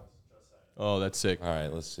brownies. Oh, that's sick. All right,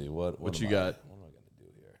 let's see what What you got? What am I gonna do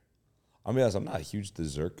here? I'll be honest, I'm not a huge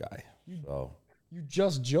dessert guy. So You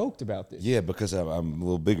just joked about this. yeah, because I'm a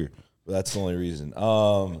little bigger. But that's the only reason.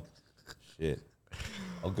 Shit.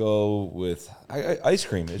 I'll go with ice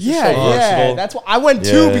cream. It's just so versatile. That's what I went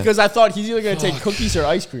 2 Yeah. because I thought he's either gonna take cookies or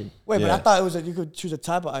ice cream. Wait, but Yeah. I thought it was that you could choose a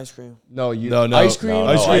type of ice cream. No, No, ice cream. no,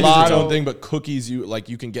 Ice cream is its gelato. own thing, but cookies,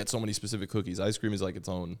 you can get so many specific cookies. Ice cream is like its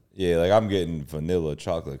own. Yeah, like I'm getting vanilla,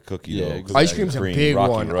 chocolate, cookie Yeah, dough. exactly. Ice cream's a cream, big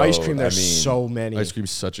Rocky one. Road. Ice cream, there's I mean, so many. Ice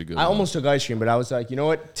cream's such a good. I one. almost took ice cream, but I was like, you know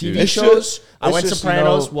what? TV It's shows. just- I it's went just,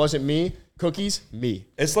 Sopranos. Wasn't me. Cookies. Me.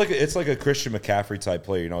 It's like a Christian McCaffrey type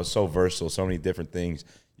player. You know, it's so versatile, so many different things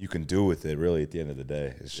you can do with it. Really, at the end of the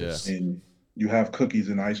day, it's just And you have cookies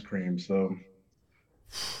and ice cream, so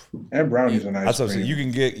and brownies and ice that's what I'm cream. saying. You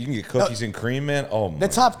can get cookies and cream, man. Oh my The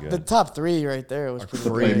top God. the top 3 right there was pretty the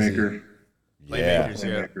crazy. playmaker, yeah.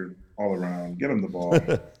 playmaker, all around. Get him the ball.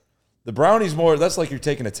 The brownie's more. That's like you're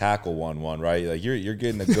taking a tackle 1-1, right? Like you're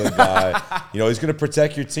getting a good guy. You know, he's going to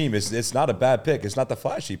protect your team. It's not a bad pick. It's not the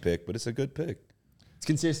flashy pick, but it's a good pick. It's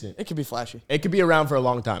consistent. It could be flashy. It could be around for a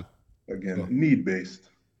long time. Again, need-based.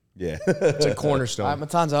 Yeah. It's a All cornerstone. right, my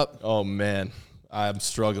time's up. Oh man, I'm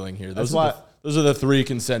struggling here. That's Those are the 3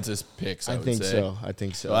 consensus picks. I I would think say. so. I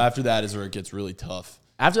think so. So after that is where it gets really tough.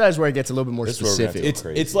 After that is where it gets a little bit more This is where we're gonna have specific. to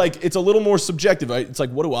go It's crazy. it's a little more subjective, right? It's like,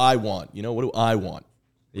 what do I want? You know, what do I want?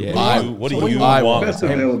 Yeah. What do So you I want? Best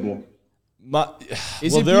available.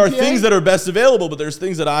 Is Well, it there are BPA? things that are best available, but there's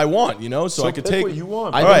things that I want. You know, so I could pick take what you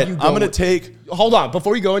want. I All think right, you I'm go gonna with- take. Hold on.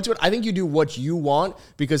 Before you go into it, I think you do what you want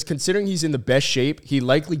because considering he's in the best shape, he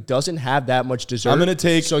likely doesn't have that much dessert. I'm gonna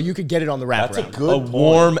take- So you could get it on the wraparound. That's a A good point.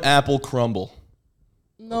 warm apple crumble.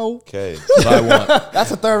 No. Okay. That's what I want.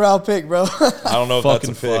 That's a 3rd round pick, bro. I don't know if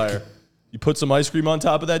Fucking that's a pick. fire. You put some ice cream on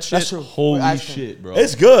top of that shit. That's true. Holy Ice cream. shit, bro.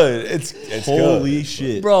 It's good. It's Holy good.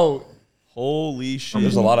 shit, Bro, Holy shit.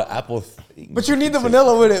 There's a lot of apple things. But you need the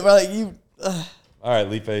vanilla with it, bro. Like you All right,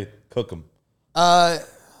 Lipe, cook them.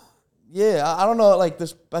 yeah, I don't know like the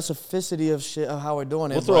specificity of shit of how we're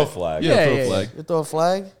doing it. We'll throw a but flag. Yeah, Yeah, throw yeah, a flag. You throw a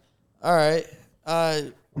flag? All right.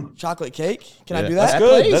 Chocolate cake. Can I Yeah. do That's that?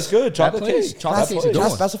 good. plays. That's good. Chocolate That plays. cake. Chocolate That's cake's what a it good Can I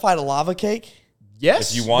is. one. specify the lava cake?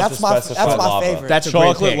 yes. If you want That's to my specify that's my lava. favorite. That's a great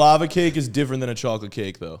Chocolate pick. lava cake is different than a chocolate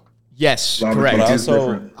cake, though. Yes, Lava correct. cake But is also-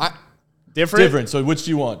 different. Different. Different. So which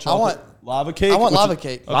do you want? Chocolate, lava cake. I want Which lava is-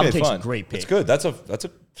 cake. Okay, Lava cake's fine. a great pick. It's good. That's a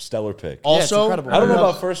stellar pick. Yeah, it's Also, incredible. I don't know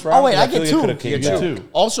about first round. Oh, wait, but I feel get like it two. could've came You get out. two.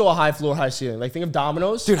 also a high floor, high ceiling. Like think of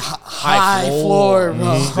Domino's. Dude, high floor,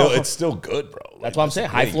 bro. It's still good, bro. Like, That's what I'm it's saying.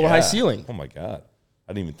 great, High floor, high ceiling. Oh my god,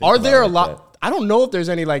 I didn't even think. Are about there it a like lot? I don't know if there's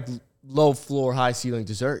any like low floor, high ceiling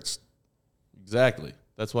desserts. Exactly.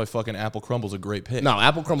 That's why fucking apple crumble's a great pick. No,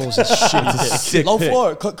 apple crumble is a shitty pick. Sick Low pick.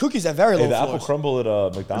 floor. Cookies at very Hey, low the floors. apple crumble at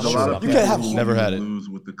There's McDonald's. a is lot not of You bad. could have- people Never who had it. lose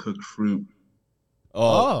with the cooked fruit.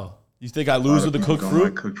 Oh, you think I A lot lose of with the people cooked don't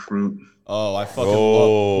like fruit? cooked fruit. Oh, I fucking love.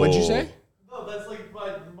 Oh, What'd you say? No, that's like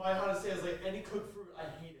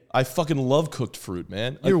I fucking love cooked fruit,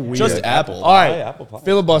 man. You're Like, weird. just Yeah, apple. All right, apple pie.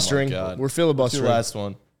 filibustering. Oh my God. We're What's filibustering. your last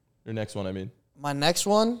one? Your next one, I mean. My next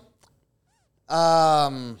one,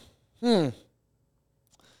 now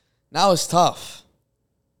it's tough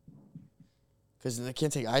because they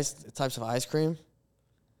can't take types of ice cream.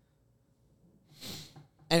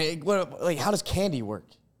 And how does candy work?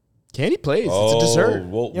 Candy plays. It's a dessert.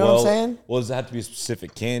 Well, You know what I'm saying? Well, does it have to be a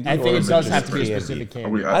specific candy? I or think it is does just have to be a candy? specific Are candy.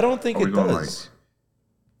 we- I don't think are we it going, does.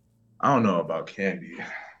 I don't know about candy.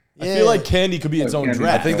 I feel like candy could be its own Candy.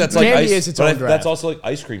 draft. I think that's like Candy ice, is its but own that's draft. also like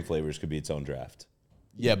ice cream flavors could be its own draft.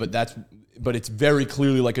 Yeah, but it's very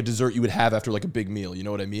clearly like a dessert you would have after like a big meal. You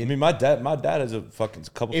know what I I mean? mean, my dad has a fucking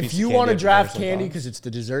couple. If pieces you of candy want to every draft day candy sometimes. because it's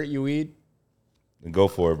the dessert you eat, then go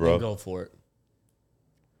for it, bro. then go for it.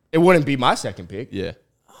 It wouldn't be my second pick. Yeah.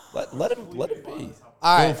 Let him be.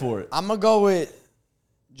 All right, Go for it. I'm gonna go with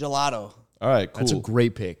gelato. All right, cool. That's a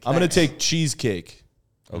great pick. I'm going to take cheesecake.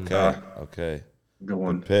 Okay, okay. Good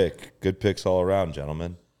one. Good picks all around,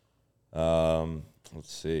 gentlemen.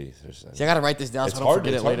 Let's see. See, I gotta write this down so It's I don't hard.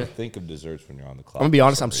 forget It's it hard later. to think of desserts when you're on the clock. I'm gonna be for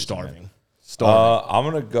honest. some I'm reason, man. starving. I'm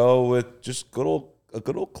gonna go with just a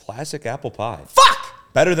good old classic apple pie.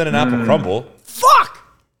 Fuck! Better than an apple crumble. Fuck.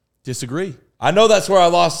 Disagree. I know that's where I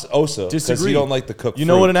lost Osa because Disagree. you don't like the cooked You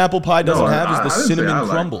know fruit. what an apple pie doesn't have is the I didn't say cinnamon I like-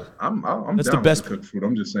 crumble. I'm That's the down best- with cooked food.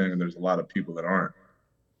 I'm just saying there's a lot of people that aren't.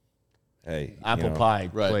 Hey, Apple you know, pie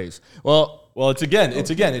Right. plays. Well, It's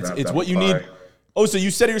Draft what you apple need. pie. Oh, so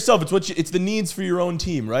you said it yourself. It's the needs for your own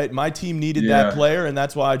team, right? My team needed that Yeah. player, and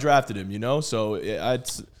that's why I drafted him. You know, so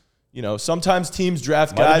it's sometimes teams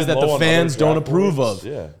draft Might have guys been that low the on fans other don't draft approve boards.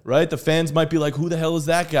 of. Yeah. Right? The fans might be like, "Who the hell is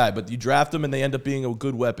that guy?" But you draft them, and they end up being a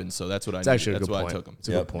good weapon. So that's what I needed. actually a That's good why point. I took him. it's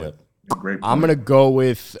a good point. Great. I'm point. gonna go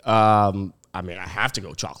with. I have to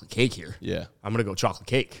go chocolate cake here. Yeah. I'm gonna go chocolate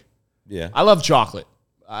cake. Yeah, I love chocolate.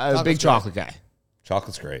 I'm a big Chocolate's chocolate guy.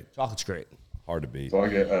 chocolate's great. Chocolate's great. Hard to beat. So I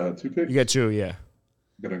get 2 picks. You get two, yeah.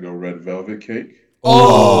 Gonna go red velvet cake.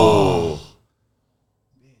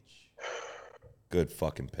 Good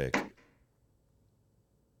fucking pick.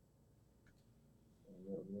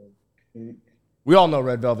 We all know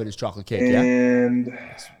red velvet is chocolate cake, yeah. And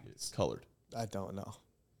It's colored. I don't know.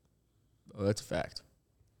 Oh, that's a fact.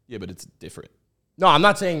 Yeah, but it's different. No, I'm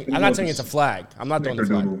not saying it's a flag. I'm not throwing the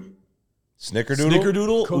flag. Snickerdoodle.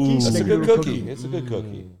 Snickerdoodle. Snickerdoodle. Cookies? That's a good Snickerdoodle cookie. cookie. It's a good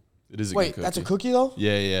cookie. It is a Wait, good cookie. that's a cookie though?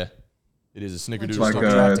 Yeah, yeah. It is a snickerdoodle. It's like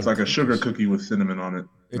Start it's like a sugar cookie with cinnamon on it.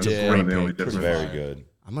 It's That's a one of great the only pick. It's difference. very good.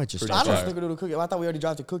 I might just I start. know Fire. snickerdoodle cookie. I thought we already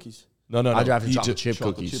drafted cookies. No. I drafted He chocolate ju- chip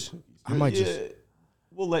chocolate cookies. chip cookies. I might just.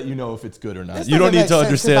 We'll let you know if it's good or not. This You don't doesn't need make to sense, 'cause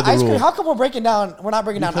understand the ice cream- rule How come we're breaking down? We're not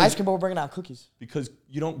breaking down Because- ice cream, but we're breaking down cookies. because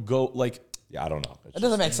you don't go like. Yeah, I don't know. It's It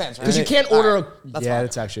doesn't make sense, right? Because you can't order. That's Yeah, fine.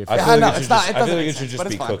 that's actually. I A feel I like know, it should it's not- just, it I feel doesn't like make it should sense, just but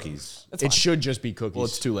be it's fine. cookies. it should just be cookies. Well,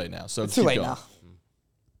 it's too late now. So It's keep too late going. now.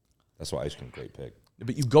 That's why ice cream great pick.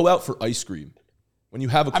 But you go out for ice cream when you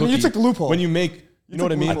have a I cookie. mean, you took the loophole. When you make, you know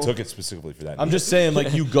what I mean. I took it specifically for that. I'm just saying,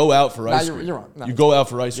 like you go out for ice you're- cream. you're wrong. No, you it's go out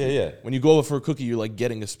for ice Yeah, cream. yeah. When you go out for a cookie, you're like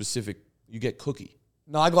getting a specific. You get cookie.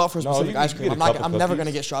 No, I go out for a No, specific you ice get cream. a I'm not. couple I'm never cookies.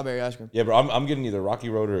 gonna get strawberry ice cream. Yeah, bro. I'm getting either Rocky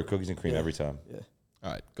Road or cookies and cream every time. Yeah.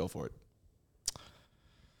 All right, go for it.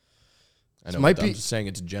 I This know. might I'm be- just saying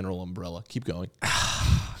it's a general umbrella. Keep going.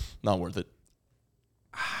 Not worth it.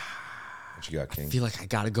 What you got, King? I feel like I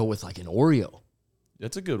gotta go with like an Oreo.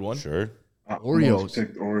 That's a good one. Sure. I Oreos. almost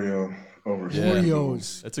picked Oreo over Yeah.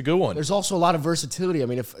 Oreos. That's a good one. There's also a lot of versatility. I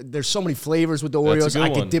mean, if there's so many flavors with the That's a Oreos, good I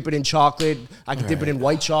could one. dip it in chocolate. I could dip it in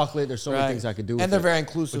white chocolate. There's so many Right. things I could do. With And they're it. very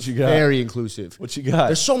inclusive. What you got? very inclusive. What you got?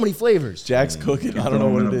 There's so many flavors. Jack's cooking. I don't know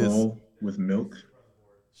Throw what them it in a is. bowl with milk.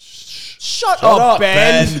 Shut up,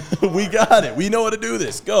 Ben. We got it. We know how to do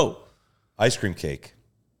this. Go. Ice cream cake.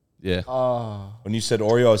 Yeah. When you said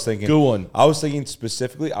Oreo, I was thinking. Good one. I was thinking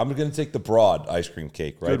specifically. I'm gonna take the broad ice cream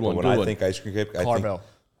cake, right? Good one, But good when I one. think ice cream cake, Carvel.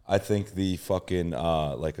 I think the fucking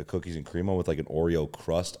like a cookies and cream one with like an Oreo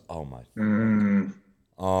crust. Oh my.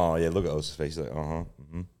 Oh yeah, look at Osa's face. He's like, I'm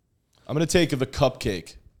gonna take the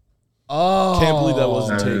cupcake. Oh, Can't believe that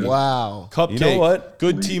wasn't taken. Wow. Cupcake. You know what?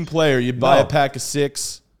 Good team player. You buy No. a pack of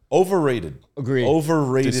 6. Overrated. Agreed.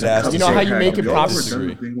 Overrated Disagree. ass. You know how you make it Have proper? ever done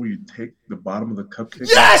the thing where you take the bottom of the cupcake,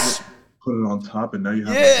 Yes! put it on top, and now you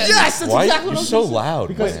have Yes, that's Why exactly you're what I'm so saying. loud,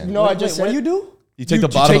 Because man? you know, I just What do said you do? You take You- the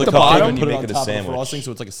you bottom take of the the cupcake bottom and put it and on make it a top of the sandwich. frosting,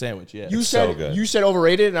 so it's like a sandwich. Yeah. You so said good. you said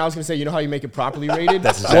overrated, and I was gonna say, you know how you make it properly rated?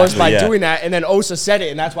 That's was exactly- by yeah. doing that, and then Osa said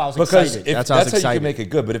it, and that's why I was Because excited. if That's that's, why I was how you excited. can make it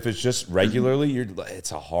good, but if it's just regularly,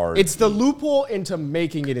 it's a hard. It's the loophole into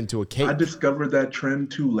making it into a cake. I discovered that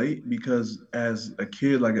trend too late because as a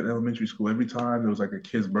kid, like in elementary school, every time there was like a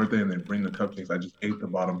kid's birthday and they bring the cupcakes, I just ate the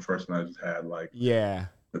bottom first and I just had like Yeah.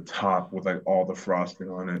 the top with like all the frosting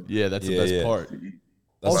on it. Yeah, that's the Yeah, best yeah. part.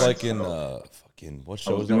 That's Right, like in so fucking what I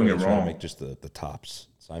show was is that doing where it they try to wrong. make just the tops?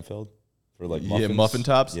 Seinfeld for like Yeah, muffins. muffin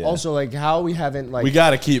tops. Yeah. Also, like how we haven't like We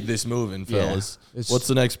got to keep this moving, Yeah. fellas. It's- What's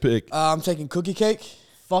the next pick? I'm taking cookie cake.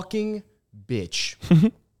 fucking bitch.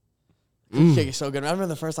 Cookie cake is so good. I remember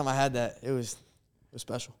the first time I had that. It was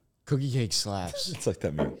special. Cookie cake slaps. It's like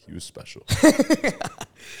that meme. He was special.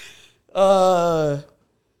 Well,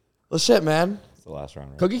 shit, man. It's the last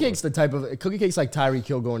round. Right? Cookie cake's the type of cookie cake's like Tyreek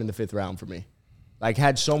Hill going in the 5th round for me. Like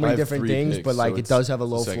had so I many have different 3 things, picks, but like so it it's does have a the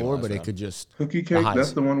low second floor, last but it round. could just Cookie cake, highs.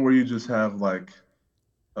 that's the one where you just have like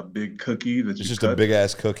a big cookie that It's you just cut. a big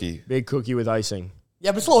ass cookie. big cookie with icing.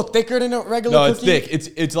 Yeah, but it's a little thicker than a regular No, cookie. it's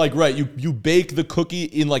thick. It's like right. You bake the cookie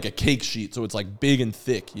in like a cake sheet, so it's like big and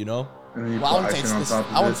thick. You know. And then you Well, I put wouldn't say icing it's on this. top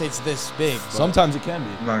of I wouldn't it. say it's this big. but- Sometimes it can be.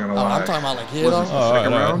 I'm not gonna Oh, lie. I'm talking about like here Was though. this the Oh,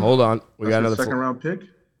 second all right. round? Hold on, we That's got the another second four. round pick.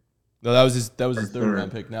 No, that was his Or third third.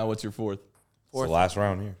 round pick. Now what's your fourth? It's the last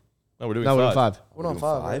round here. No, we're doing No, we're doing five. five. We're on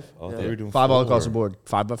five. right? Oh, I thought Yeah. we were doing 5 all across the 4. board.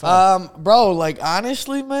 5 by 5. Bro, like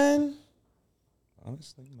honestly, man,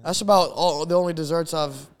 Honestly, man. that's about all the only desserts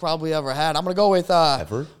I've probably ever had. I'm gonna go with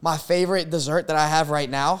Ever? my favorite dessert that I have right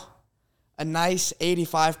now. A nice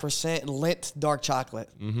 85% Lindt dark chocolate.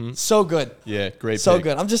 So good. Yeah, great. So pick.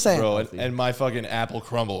 good. I'm just saying. Bro, and my fucking apple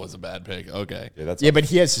crumble was a bad pick. Okay. Yeah, that's Yeah, but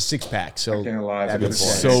he has a 6-pack, so Can't lie. that That's makes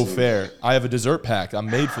good sense. So fair. I have a dessert pack. I'm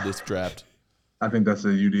made for this draft. I think that's a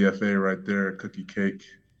UDFA right there. Cookie cake.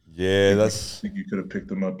 yeah, I that's think you could have picked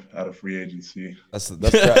them up out of free agency.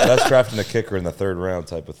 that's drafting a kicker in the 3rd round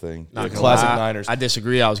type of thing. The classic I- Niners. I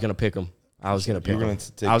disagree. I was gonna pick him. I was gonna pick were him. gonna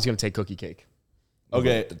take- I was gonna take cookie cake.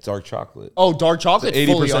 Okay. It's dark chocolate. Oh, dark chocolate.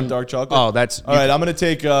 80% dark chocolate. Oh, that's All right, I'm gonna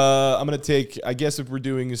take. I guess if we're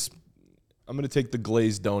doing is, I'm gonna take the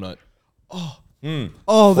glazed donut.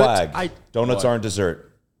 Oh, Flag. that's Donuts What? aren't dessert.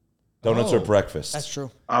 Donuts are breakfast. That's true.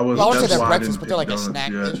 I was. I would say that's they're why I breakfast, didn't but they're like pick a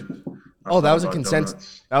snack donuts thing. yet. I Oh, that thought was a about consensus.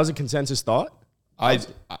 donuts. That was a consensus thought. I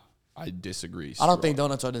disagree. I don't think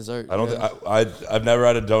donuts are dessert. I don't. yeah. I've never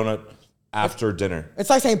had a donut after dinner. It's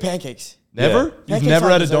like saying pancakes. Never. Yeah. You've Pancakes never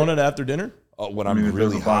aren't had a dessert. donut after dinner? When I mean, I'm if really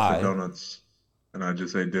there's a box high. of donuts, and I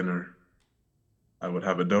just say dinner, I would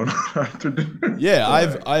have a donut after dinner. Yeah,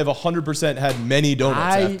 But I have 100% had many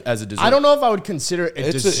donuts as a dessert. I don't know if I would consider it It's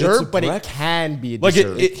a dessert, but it breakfast. can be a Like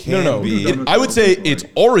dessert. no. be. I would say its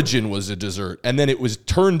origin was a dessert, and then it was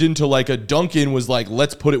turned into like a Dunkin' was like,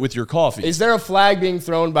 let's put it with your coffee. Is there a flag being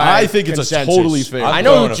thrown by? I think it's a consensus? totally fair. I I'm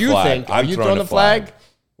know throwing what a you flag. think. Are I'm you throwing throwing a the flag? flag.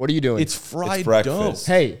 What are you doing? It's fried breakfast.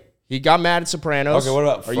 dough. Hey, he got mad at Sopranos. Okay, what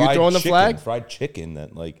about Are fried you throwing the chicken? flag? Fried chicken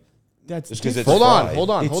that like That's just because it's Hold on, fried. hold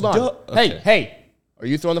on, It's hold on. dough. Hey, Okay. hey, are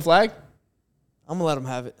you throwing the flag? I'm gonna let them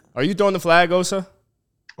have it. Are you throwing the flag, Osa?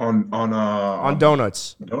 on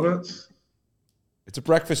Donuts. donuts. It's a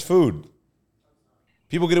breakfast food.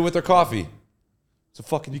 People get it with their coffee. It's a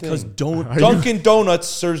fucking because thing. Dunkin' Donuts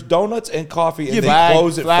serves donuts and coffee, and they Flag,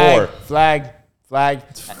 close at flag, 4. flag.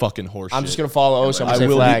 It's fucking horseshit. I'm just gonna follow Osa. I'm I gonna say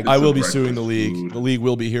will. flag. I will be It's a suing the league. breakfast food. The league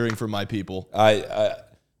will be hearing from my people. I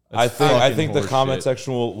That's think fucking the comment horseshit.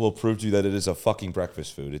 section will prove to you that it is a fucking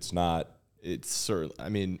breakfast food. It's not. It's certainly. I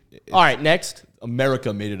mean, All right, next.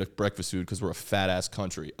 America made it a breakfast food because we're a fat ass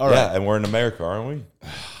country. All Yeah, right, and we're in America, aren't we?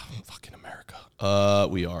 fucking America.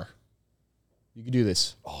 We are. You can do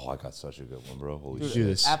this. Oh, I got such a good one, bro. Holy Do shit.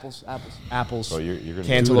 this. Apples. Apples. Bro, you're gonna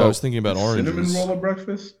Cantaloupe. Dude, I was thinking about Cinnamon oranges. roll of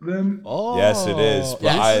breakfast then? Oh, Yes, it is. But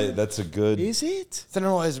Yes. that's a good. Is it?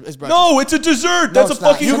 Cinnamon roll is breakfast. No, it's a dessert. That's a it's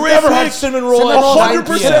not. fucking You've great never had pick. cinnamon roll? Cinnamon roll is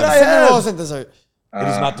 100% I Cinnamon roll have. isn't dessert. It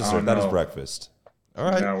is not I dessert. don't That is know. breakfast. All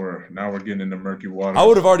right. Now we're getting into murky water. I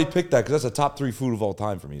would have already picked that because that's a top 3 food of all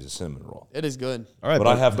time for me. Is a cinnamon roll. It is good. All right, But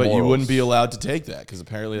I have but you morals. wouldn't be allowed to take that because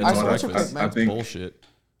apparently that's I not what's your breakfast. pick, man? I think- Bullshit.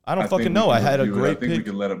 I don't I fucking think know. we I can had a review it. great I think we pick.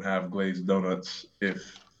 could let them have glazed donuts because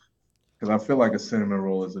I feel like a cinnamon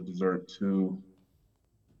roll is a dessert too.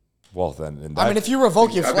 Well, then. I mean, if you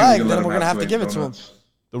revoke your I think flag, we can let then them we're gonna have to glazed give it to him. donuts.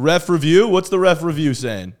 The ref review. What's the ref review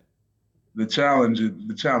saying? The challenge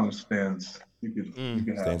stands. You could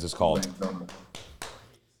have Stands is called. glazed donuts.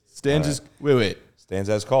 Stands is wait. stands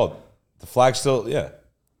as called. The flag still, yeah.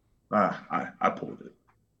 I pulled it.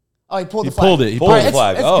 Oh, he pulled He the flag. pulled it. He Pulled pulled the it. It's,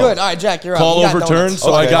 flag. it's Oh. good. All right, Jack, you're up. Call You got overturned. donuts.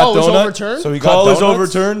 So I Okay. got Oh, it's donut. overturned? So he got Call is donuts?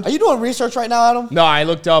 overturned. Are you doing research right now, Adam? No, I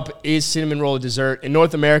looked up, is cinnamon roll a dessert? In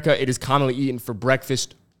North America, it is commonly eaten for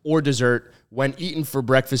breakfast or dessert. When eaten for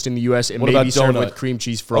breakfast in the U.S., it What may about be served donut? with cream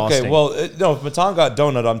cheese frosting. Okay, well, no, if Matan got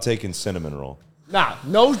donut, I'm taking cinnamon roll. Nah,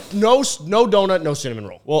 no donut, no cinnamon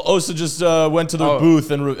roll. Well, Osa just went to the Oh. booth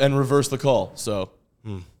and reversed the call. So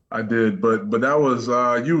I did, but that was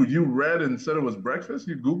you read and said it was breakfast.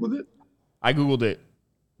 You Googled it. I Googled it.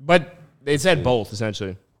 But it said both,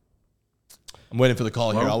 essentially. I'm waiting for the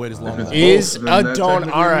call here. I'll wait as long as Is Then a that donut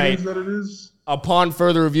technically all right? means that it is. Upon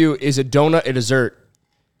further review, is a donut a dessert?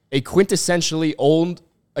 A quintessentially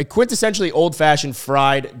old-fashioned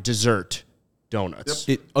fried dessert. Donuts.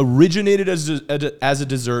 It originated as a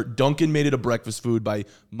dessert. Dunkin' made it a breakfast food by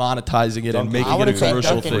monetizing it and Dunkin'. making I it a would've said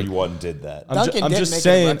commercial Dunkin'. thing. Everyone did that. Dunkin' I'm did just make it a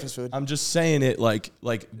saying. breakfast food. I'm just saying it like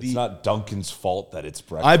It's the. not Dunkin's fault that it's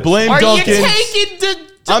breakfast. I blame Are Dunkin'. you taking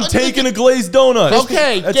the? I'm taking a glazed donut.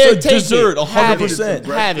 Okay, that's yeah, a take dessert, it. Have it. 100%. Have it.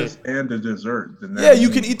 Breakfast and a dessert. Then that Yeah, you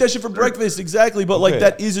can means eat that shit for breakfast, exactly. But like Okay.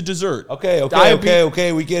 that is a dessert. Okay, Diabetes-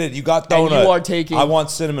 okay. We get it. You got And donut. you are taking- I want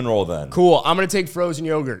cinnamon roll then. Cool. I'm gonna take frozen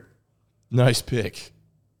yogurt. Nice pick.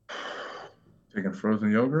 taking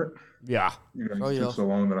frozen yogurt. Yeah. You guys Oh, yeah. took so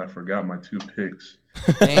long that I forgot my 2 picks,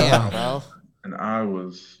 Damn, bro. and I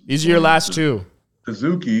was. These are your last two.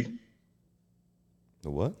 Pazuki. The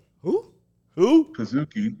what? Who?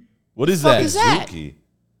 Pazuki. What is that? is that? Zuki.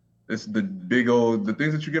 It's the big old the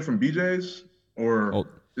things that you get from BJ's, or Oh.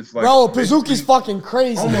 it's like Bro, basically Pazuki's fucking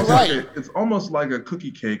crazy. almost Right. like it's almost like a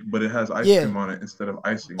cookie cake, but it has ice Yeah. cream on it instead of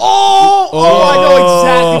icing. Oh, I know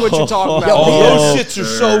exactly what you're talking about. Oh, Oh, those shits are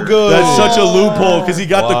so good. That's such a loophole because he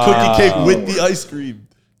got the Wow. cookie cake with the ice cream.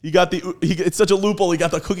 It's such a loophole. He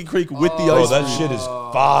got the cookie cake with the Bro, ice that cream. shit is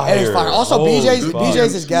fire. It is fire. Also, Holy BJ's fuck.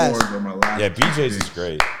 BJ's is gas. S'mores are my last Yeah, 2 BJ's is picks.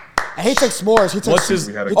 great. And he took s'mores. He took What's his?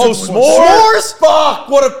 We had a Oh, good one. s'mores! Fuck!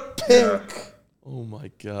 What a pick! Yeah. Oh my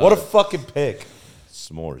god! What a fucking pick!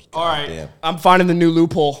 S'mores. All right. Damn. I'm finding the new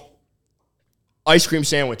loophole. Ice cream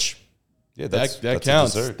sandwich. Yeah, that that's a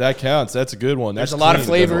counts. dessert. That counts. That's a good one. There's That's a lot of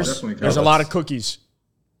clean. flavors. Definitely There's a counts. lot of cookies.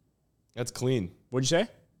 That's clean. What'd you say?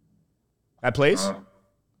 That plays?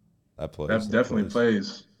 That plays. That definitely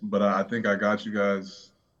plays, but I think I got you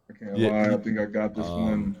guys. I can't Yeah, lie. you- I think I got this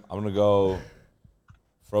one. I'm gonna go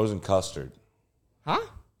frozen custard. Huh?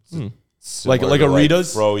 Similar Like to, a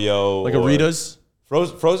Rita's? Froyo. Like a or- Rita's.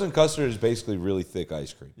 Frozen custard is basically really thick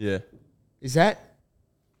ice cream. Yeah. Is that?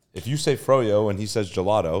 If you say froyo and he says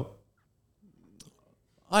gelato,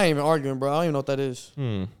 I ain't even arguing, bro. I don't even know what that is.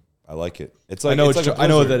 I like it. It's like I know it's what like a I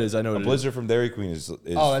know what Blizzard. that is. I know A what it is. Blizzard from Dairy Queen is Oh,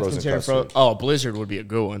 that's frozen considered custard. Oh, Blizzard would be a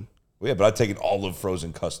good one. Well, yeah, but I've taken all of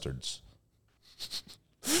frozen custards.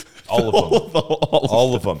 All of them.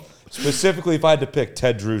 All of them. Specifically, if I had to pick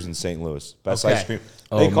Ted Drew's in St. Louis, best Okay. ice cream.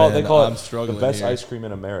 Oh, They call man, it I'm struggling the best here. ice cream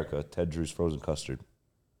in America. Ted Drew's frozen custard.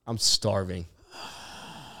 I'm starving.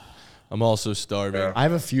 I'm also starving. Yeah. I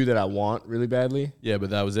have a few that I want really badly. Yeah, but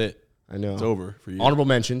that was it. I know. It's over for you. Honorable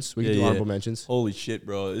mentions. We can Yeah, do yeah. honorable mentions. Holy shit,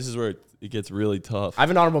 bro! This is where it gets really tough. I have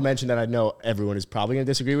an honorable mention that I know everyone is probably going to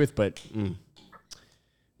disagree with, but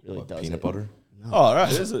really doesn't. Peanut butter. Oh, all right.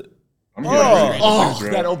 This is. I'm gonna Oh,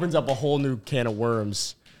 that opens up a whole new can of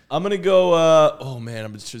worms. I'm gonna go. Oh man,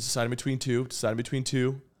 I'm just deciding between two.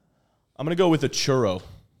 I'm gonna go with a churro.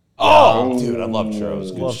 Oh, dude, I love churros.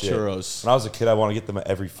 Good Love shit. churros. When I was a kid, I want to get them at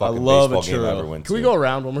every fucking love a baseball game I churro. ever went Can we to. go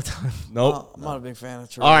around one more time? Nope. I'm not a big fan of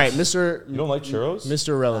churros. All right, Mr. You don't like churros? Mr.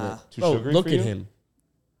 Irrelevant. Too Bro, sugary look for at you? him.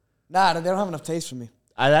 Nah, they don't have enough taste for me.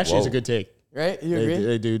 That actually is a Whoa. good take. Right? You They, agree?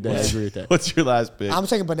 they do. I agree with that. What's your last pick? I'm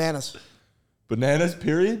taking bananas. Bananas.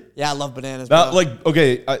 Period. Yeah, I love bananas. Not bro. like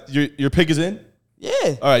okay. Your pick is in. Yeah.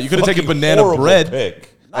 All right, you could have taken Fucking banana horrible bread.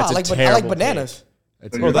 Pick. Nah, That's a I like terrible bananas.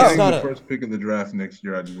 That's So Bro, you're that's getting not the a- first pick of the draft next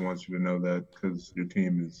year. I just want you to know that because your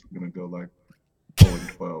team is gonna go like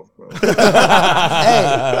 4-12, bro.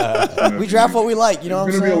 Hey, we draft what we like. You know what I'm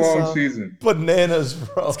It's gonna saying? be a long So- season. Bananas,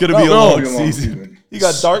 bro. It's gonna be a Bro, long It's gonna be a long season. season. You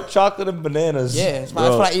got dark chocolate and bananas. Yeah, that's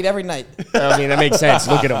what I eat every night. I mean, that makes sense.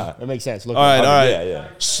 Look at him. That makes sense. Look All right, at him. all right. Yeah, yeah.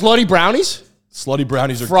 Slutty brownies, Slutty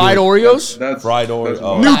brownies are fried good. Oreos. That's Fried Oreo- that's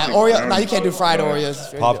oh. long. Nah, Oreo. Nah, you can't do fried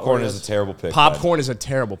Oreos. Popcorn Oreos. is a terrible pick. Popcorn is a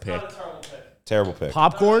terrible pick. Terrible pick.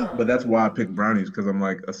 Popcorn, But that's why I picked brownies because I'm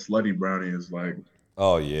like a slutty brownie is like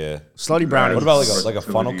Oh yeah. slutty brownies. What about like a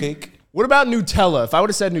funnel Versatility. cake? What about Nutella? If I would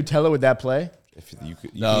have said Nutella, would that play? If you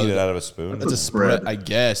can No, eat it out of a spoon. It's a spread, I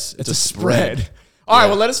guess. It's a Spread. All right,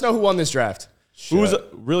 well, let us know who won this draft. Who's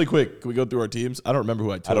really quick? Can we go through our teams? I don't remember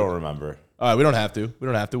who I took. I don't remember. All right, we don't have to. We're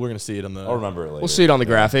gonna see it on the. I'll remember it later. We'll see it on the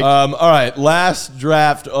graphic. All right, last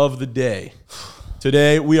draft of the day.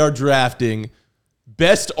 Today we are drafting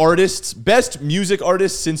best music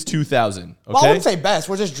artists since 2000. Okay. Well, I wouldn't say best.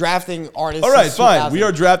 We're just drafting artists. All right, since fine. 2000. We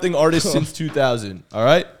are drafting artists since 2000. All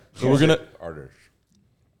right. So we're gonna. Artists.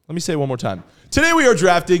 Let me say it one more time. Today we are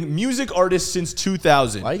drafting music artists since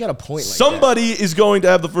 2000. Why you got a point like that? Somebody is going to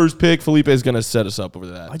have the first pick. Felipe is going to set us up over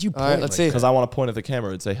that. Why'd you point All right, let's see. Because I want to point at the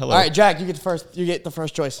camera and say hello. All right, Jack, you get the first. You get the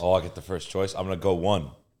first choice. Oh, I get the first choice. I'm gonna go one.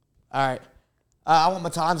 All right. I want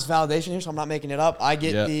Matan's validation here, so I'm not making it up. I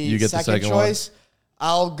get Yeah, the you get the second second one. choice.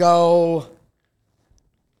 I'll go.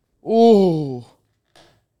 Ooh.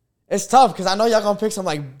 It's tough because I know y'all gonna pick some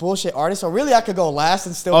like bullshit artists. So really, I could go last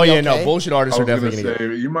and still. Oh be yeah, okay. no, bullshit I artists are was gonna definitely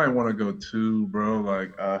gonna say you might want to go 2, bro.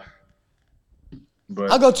 Like, but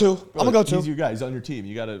I'll go 2. I'm gonna go 2. He's your guy. He's on your team.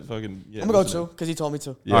 You gotta fucking. Yeah, I'm gonna go listen 2 because he told me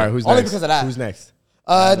to. Yeah. All right, who's Only next? because of that. Who's next?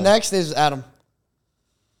 Next is Adam.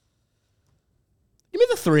 Give me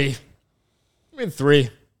the 3. Give me the 3.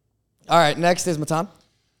 All right, next is Matan.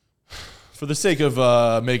 For the sake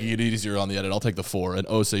of making it easier on the edit, I'll take the 4. And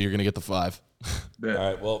Osa, you're gonna get the 5. All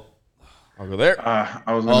right, well, I'll go there.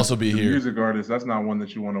 I was I'll also be the here. Music artist. That's not one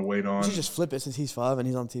that you want to wait on. You should just flip it since he's 5 and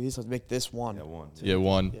he's on TV. So let's make this 1. yeah, 1, 2. Yeah,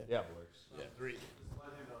 1. Yeah.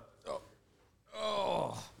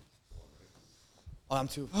 Oh, I'm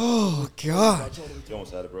 2. Oh God. You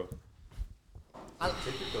almost had it, bro. I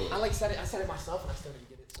like said it. I said it myself and I still didn't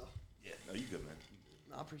get it. So Yeah, no, you good, man.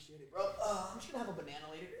 no, I appreciate it, bro. I'm just gonna have a banana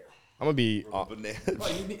later. I'm gonna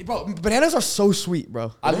be. Bro, bananas are so sweet,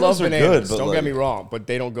 bro. I love Bananas are bananas. good, but Don't get me like- wrong, but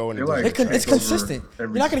they don't go in a They're dessert. like- It's Take over consistent. You're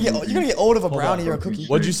every not gonna get. smoothie. You're gonna get old of a Hold brownie on, or a bro. cookie.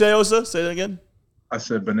 What'd you say, Osa? Say that again. I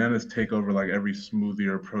said bananas take over like every smoothie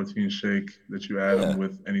or protein shake that you add them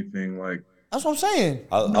with anything like. That's what I'm saying.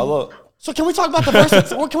 I love. So can we talk about the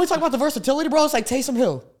versatility? Can we talk about the versatility, bro? It's like Taysom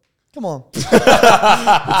Hill. Come on.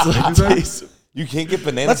 You can't get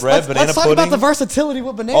banana bread, Let's banana talk pudding. about the versatility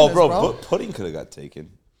with bananas, oh, bro, bro. pudding could have got taken.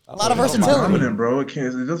 A lot of It's versatility. dominant, bro. It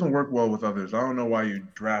can't. It doesn't work well with others. I don't know why you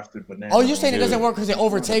drafted bananas. Oh, you're saying it Dude. doesn't work because it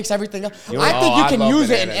overtakes everything else? know I what? think you I can love use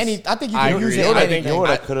it in bananas. any. I think you I can use agree. it in You anything. know what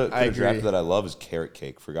I could have I agree. drafted that I love is carrot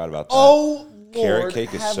cake. Forgot about that. Oh, Carrot Lord,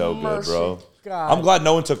 cake is have so good, mercy. bro. God. I'm glad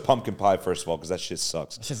no one took pumpkin pie first of all because that shit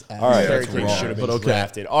sucks. just ass. All right, Carrot that's cake wrong. should have been but okay.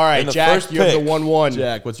 drafted. All right, In the Jack, first you have the pick. 1-1.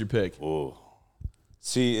 Jack, what's your pick? Ooh.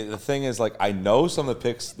 See, the thing is, like, I know some of the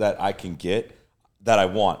picks that I can get that I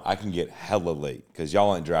want. I can get hella late because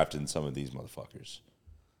y'all ain't drafting some of these motherfuckers.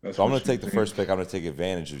 That's So I'm what going to you take the think. first pick. I'm going to take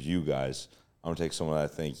advantage of you guys. I'm going to take someone that I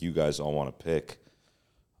think you guys all want to pick.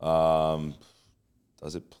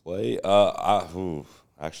 Does it play?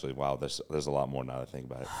 Actually, wow, there's a lot more now that I think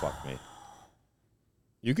about it. Fuck me.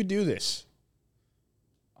 You could do this.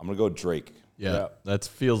 I'm going to go Drake. Yeah, that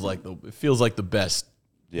feels like the best.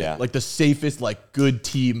 Yeah. Like the safest, like good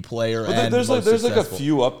team player. But and there's like most a successful.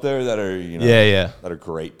 few up there that are, you know, Yeah. that are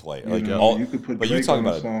great players. You Like know, you could put but Drake you talking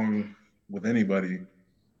on a about song with anybody,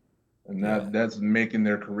 and that's making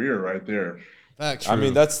their career right there. Facts. I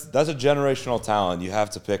mean, that's a generational talent. You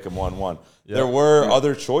have to pick him 1-1. Yeah. There were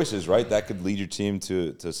other choices, right? That could lead your team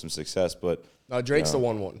to some success, but No, Drake's the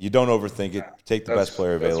 1-1. you don't overthink it. Take the best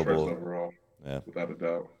player That's available. first overall, Yeah. without a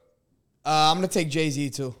doubt. I'm gonna take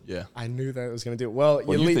Jay-Z too. Yeah. I knew that was going to do it. Well,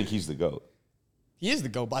 Well, you you think he's the GOAT. He is the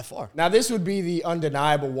GOAT by far. now this would be the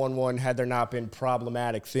undeniable 1-1 had there not been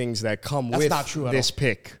problematic things that come That's with not true at this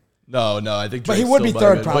pick. No, I think. But he Drake's would still be better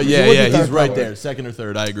third than- probably. But He yeah, would be he's third right probably. there, second or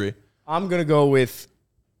third. I agree. I'm going to go with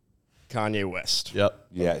Kanye West. Yep.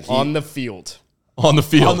 Yeah. On the field. On the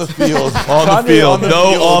field. On the field. On the Kanye field. on the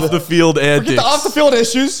No field. off the field antics. Get the off the field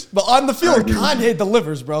issues, but on the field, agree. Kanye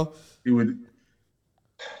delivers, bro. He would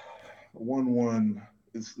 1-1.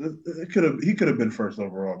 He could have been first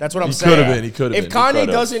overall. That's what I'm He saying. could have been. He could have If been.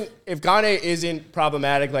 Kanye if Kanye isn't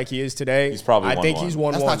problematic like he is today, He's probably I think 1-1. he's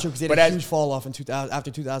 1-1. That's not true because he But had a as- huge fall off in 2000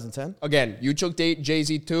 after 2010. again, you took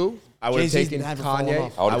Jay-Z too. I would have Jay-Z's taken never fallen Kanye.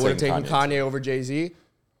 off. I would've I would have taken taken Kanye, Kanye over Jay-Z.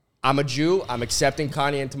 I'm a Jew. I'm accepting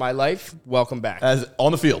Kanye into my life. Welcome back. As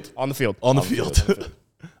on the field. On the field. On the field.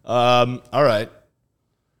 All right.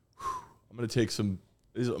 I'm gonna take some.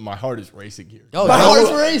 My heart is racing here. Yo, I John,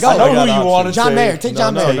 know- raised. I know I got who you want to options. John take. Mayer. Take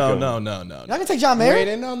John Mayer. No. Y'all can take John Mayer.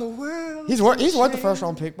 Waiting on the world. He's worth the first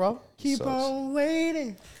round pick, bro. Keep on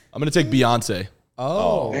waiting. I'm gonna take Beyonce.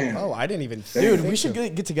 Oh, Damn. I didn't even Dude, think we should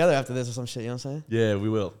of- get together after this or some shit. You know what I'm saying? Yeah, we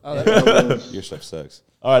will. Your chef sex.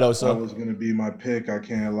 All right, That Oso. was gonna be my pick. I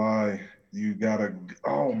can't lie. You gotta.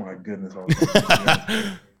 Oh my goodness. I was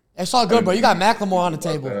It's all good, bro. You got Macklemore on the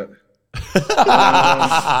table, that.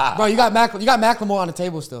 bro. You got Macklemore on the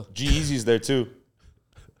table still. G-Eazy's there too.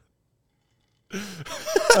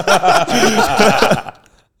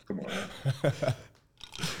 Come on.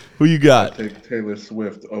 Who you got? Take Taylor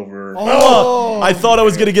Swift over. Oh, I thought I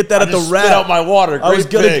was gonna get that at the Spit out wrap. my water. I was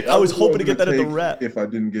Great pick. I was hoping to gonna get that at the take- wrap. If I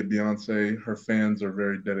didn't get Beyonce, her fans are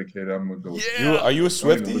very dedicated. I'm gonna go. With Are you a I don't even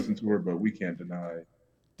Swiftie? listen to her, but we can't deny.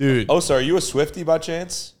 Dude. Oh, so are you a Swiftie by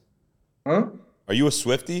chance? Huh? Are you a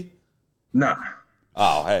Swiftie? Nah.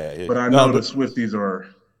 Oh, hey. But I No, know but- the Swifties are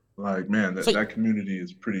like, man, that community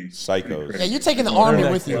is pretty Psychos. pretty Yeah, crazy. you're taking the They're army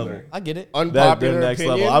next with you. level. I get it. They're Unpopular next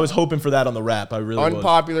opinion. level. I was hoping for that on the wrap. I really was.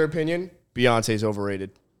 Unpopular opinion. Beyonce's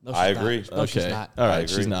overrated. No, I she's not. agree. No, she's Okay. not. All I right,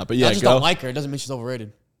 agree. she's not. But I yeah, just go. don't like her. It doesn't mean she's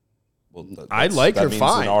overrated. Well, I like that her means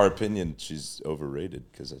fine. in our opinion, she's overrated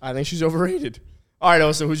because I think she's overrated. All right,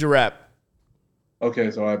 Osa, who's your rap?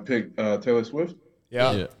 Okay, so I picked Taylor Swift.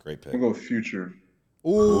 Yeah. Great pick. I'm gonna go Future.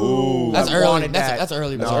 Ooh, That's I early. wanted that. That's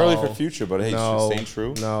early. That's bro. early for Future, but hey, No, staying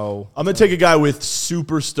true. No. I'm gonna take a guy with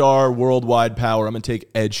superstar worldwide power. I'm gonna take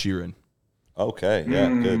Ed Sheeran. Okay, yeah,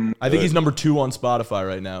 good. I think Good. he's number 2 on Spotify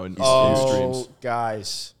right now in Oh, streams.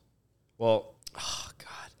 guys. Well, oh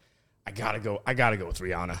God, I gotta go with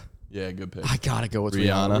Rihanna. Yeah, good pick. I gotta go with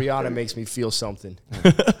Rihanna. Rihanna. Rihanna makes me feel something.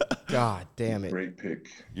 God damn it. Great pick.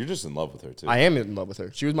 You're just in love with her too. I am in love with her.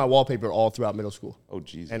 She was my wallpaper all throughout middle school oh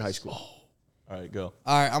Jesus. and high school. All right, go.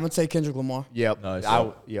 All right, I'm gonna take Kendrick Lamar. Yep. Nice.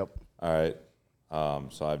 Yep. All right.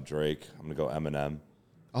 So I have Drake. I'm gonna go Eminem,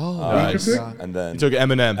 Oh, Nice. God. and then You took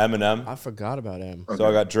Eminem. Eminem. I forgot about him. So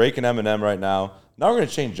I got Drake and Eminem right now. Now we're gonna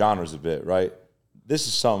change genres a bit, right? This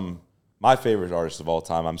is my favorite artist of all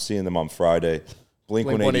time. I'm seeing them on Friday. Blink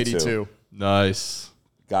 182. Nice.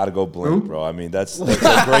 Gotta go Blink, bro. I mean, that's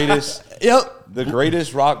the greatest, Yep. the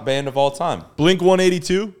greatest rock band of all time. Blink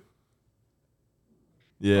 182.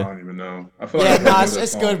 I Yeah. don't even know. I feel Yeah, like I nah, know it's, that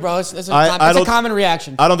it's song. good, bro. It's a don't- common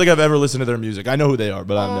reaction. I don't think I've ever listened to their music. I know who they are,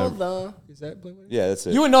 but I've never. Is that Blink? Yeah, that's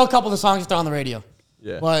it. You would know a couple of the songs if they're on the radio.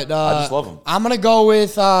 Yeah. But I just love them. I'm gonna go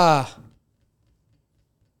with.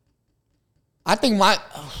 I think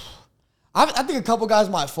I think a couple guys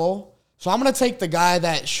might fall. So I'm gonna take the guy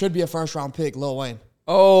that should be a first round pick, Lil Wayne.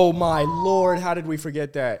 Oh my Lord! How did we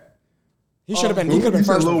forget that? He should have been. He Who? could have You been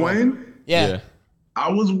said first. Lil round. Wayne? Yeah. I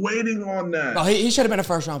was waiting on that. No, he should have been a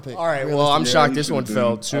first round pick. All right. Well, I'm shocked he this one should've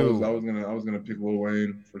fell been. I too. was gonna pick Lil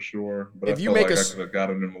Wayne for sure, but If I you felt make like a I s- could have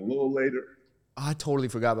gotten him a little later. I totally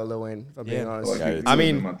forgot about Lil Wayne. If I'm being honest. Like, Yeah, he it's- I would've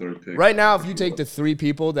mean, been my third pick. Right now, if you take the 3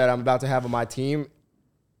 people that I'm about to have on my team,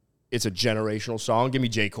 it's a generational song. Give me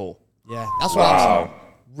J. Cole. Yeah, that's what I'm saying.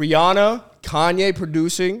 Rihanna, Kanye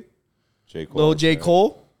producing, J. Cole. Lil J.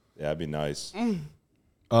 Cole. Yeah, that'd be nice.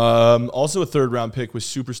 Also a 3rd round pick with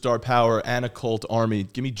superstar power and a cult army.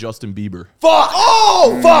 Give me Justin Bieber. Fuck!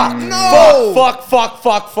 Oh, fuck! No!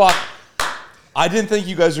 Fuck! I didn't think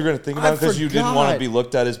you guys were gonna think about it because you didn't want to forgot. be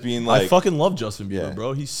looked at as being like. I fucking love Justin Bieber, Yeah.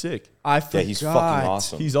 bro. He's sick. I forgot. yeah, he's fucking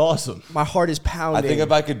awesome. He's awesome. My heart is I pounding. think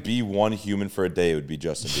if I could be one human for a day, it would be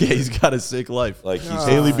Justin Bieber. Yeah, he's got a sick life. Like he's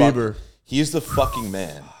Haley the fuck- Bieber. He's the fucking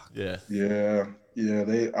man. Yeah. Yeah.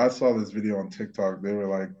 I saw this video on TikTok. They were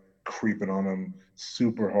like creeping on him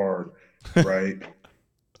super hard, right?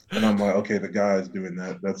 And I'm like, okay, the guy's doing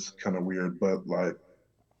that. That's kind of weird, but like,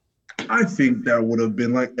 I think that would have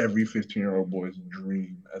been like every 15-year-old boy's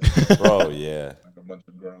dream. As Bro, yeah. like a bunch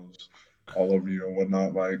of girls all over you and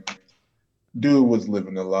whatnot. Like, dude was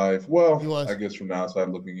living a life. Well, He was. I guess from the outside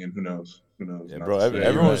looking in, who knows? Who knows? Yeah, Not bro. to say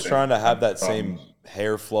Everyone was anything. trying to have that same Problems.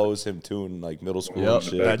 hair flow as him too in like middle school Yep. and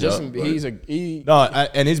shit. Yeah, Justin, but- he. No,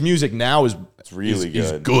 and his music now is It's really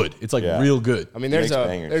is good. good. It's like Yeah. real good. I mean, He makes there's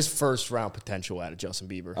bangers. first round potential out of Justin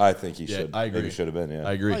Bieber. I think he Yeah, should. I agree. Maybe should have been. Yeah.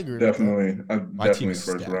 I agree. I agree. with that. Definitely, My team definitely is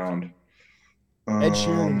first stacked. round. Ed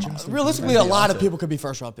Sheeran and Justin. Realistically, a lot of people could be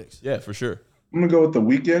first round picks. Yeah, for sure. I'm gonna go with the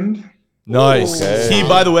Weeknd. Nice. Okay. He,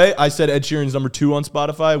 by the way, I said Ed Sheeran's number 2 on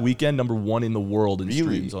Spotify. Weekend number 1 in the world in Really?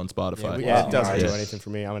 streams on Spotify. Yeah, it doesn't do Nice. anything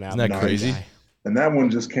for me. I'm an Isn't that album crazy? guy. And that one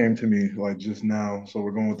just came to me like just now. So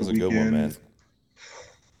we're going with That was the a good one, man. Weeknd.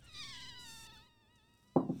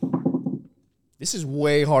 This is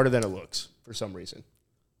way harder than it looks for some reason.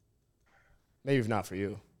 Maybe if not for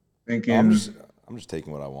you. Thinking I'm just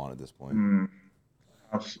taking what I want at this point.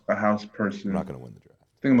 a house person. I'm not gonna win the draft. I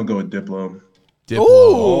think I'm gonna go with Diplo. Diplo.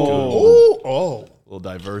 Oh, oh. A little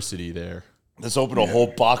diversity there. Let's open a whole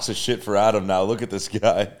box of shit for Adam now. Look at this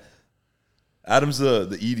guy. Adam's the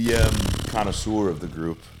EDM connoisseur of the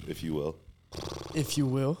group, if you will. If you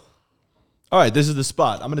will. All right, this is the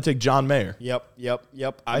spot. I'm going to take John Mayer. Yep.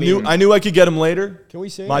 I knew I could get him later. Can we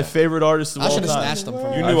say My that? favorite artist of I all should time. have snatched them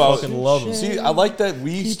from You you. knew I I was fucking love him. See, I like that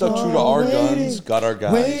we stuck true to our guns, got our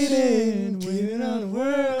guys. Okay,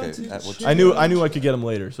 I knew I could get him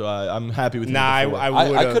later, so I'm happy with him. Nah, before. I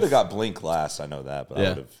I would could have got Blink last. I know that, but Yeah. I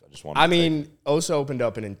would have. I just wanted. I to take- mean, Osa opened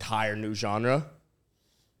up an entire new genre.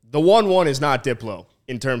 The 1-1 is not Diplo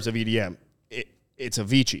in terms of EDM. It's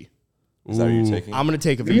Avicii. is that what you're taking? I'm going to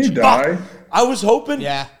take Didn't he Avicii. die? I was hoping.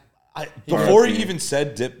 Yeah. Before he even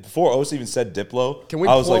said before Osa even said Diplo, Can we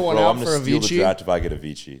I was pour like, one bro, out I'm gonna for steal the Avicii? draft if I get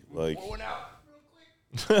Avicii. Like, One out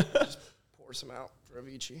real quick. Just pour some out for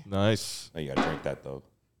Avicii. Nice. now you gotta drink that though.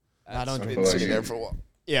 I don't I drink feel like Sitting there for a while.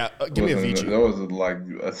 Yeah, give me That Avicii. was like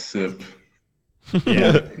a sip.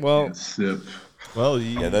 Yeah, well, A sip. Well,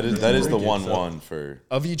 Yeah, that is the 1-1 for.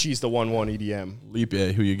 Avicii's the 1-1 EDM. Leap,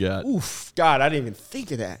 yeah, who you got? Oof, God, I didn't even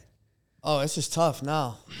think of that. Oh, it's just tough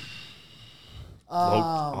now.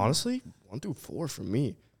 Well, honestly, 1 through 4 for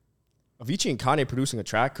me. Avicii and Kanye producing a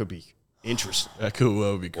track could be Interesting. That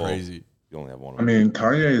would be crazy. You only have one. I mean,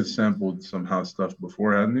 Kanye has sampled some house stuff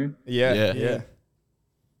before, hasn't he? Yeah.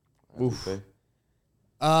 Oof.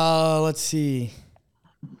 Let's see.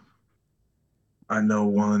 I know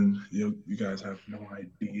one. You guys have no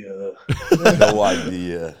idea. No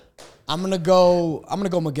idea. I'm gonna go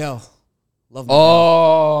Miguel. Love Miguel.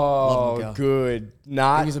 Oh, Miguel. good. I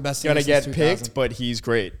Not think he's the best singer gonna get since picked, 2000. but he's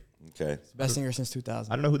great. Okay. Best singer since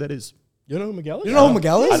 2000. I don't know who that is. You know who Miguel is? You know who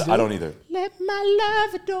Miguel is? I don't either. Let my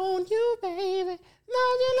love adorn you, baby.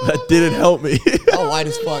 That didn't help me. Oh, white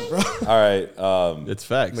as fuck, bro. All right. It's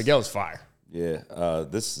facts. Miguel's fire. Yeah.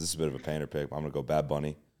 This is a bit of a painter pick. I'm gonna go Bad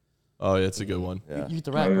Bunny. Oh, yeah, it's a good one. Yeah. You get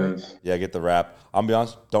the rap, It bro. is. Yeah. Get the rap. I'm gonna be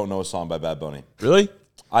honest. Don't know a song by Bad Bunny. Really?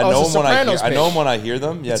 I Oh, know it's a him when I hear. Sopranos I know pick. him when I hear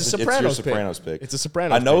them. Yeah, It's a your Sopranos Sopranos pick. pick. It's a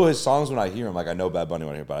Sopranos I know pick. his songs when I hear him. Like I know Bad Bunny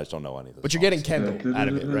when I hear, but I just don't know any of them. But you're getting Kendall out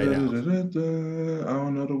of it right now. I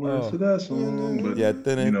don't know the words to that song, but Yeah.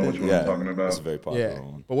 you know which one I'm talking That's about. a very popular Yeah.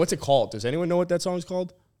 one. But what's it called? Does anyone know what that song's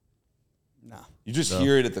called? Nah. You just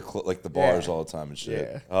hear it at the the bars Yeah. all the time and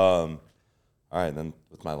shit. Yeah. All right, then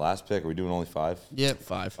with my last pick, are we doing only 5? Yep.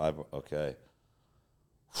 5. 5. Okay.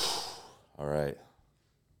 All right.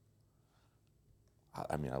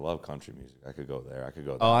 I mean, I love country music. I could go there. I could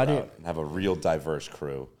go that I route do. and have a real diverse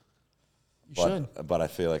crew. You should. But I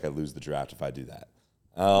feel like I lose the draft if I do that.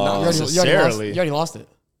 You already necessarily. lost it.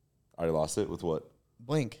 I already lost it with what?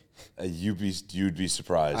 Blink. You'd be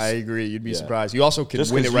surprised. I agree. You'd be Yeah. surprised. You also could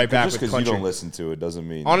just win it right back just with because you country. don't listen to it doesn't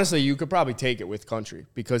mean Honestly, you could probably take it with country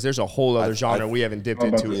because there's a whole other genre we haven't dipped I'm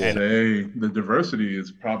about into. to And say the diversity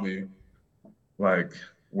is probably like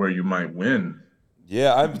where you might win.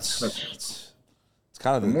 Yeah, it's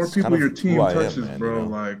kind of The more it's people kind of your who team I am, touches, man, bro, you know?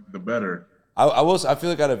 like the better. I feel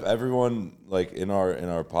like out of everyone like in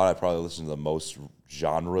our pod, I probably listen to the most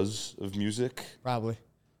genres of music. Probably.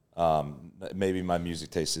 Maybe my music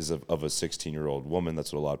taste is of a 16-year-old woman.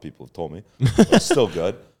 That's what a lot of people have told me. But it's still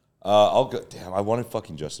good. I'll go. Damn, I wanted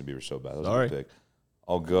fucking Justin Bieber so bad. That was Sorry. a good pick.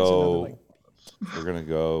 I'll go. We're gonna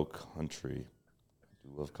go country. I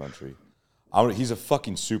do love country. He's a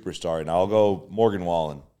fucking superstar, and I'll go Morgan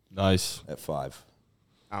Wallen Nice. at 5.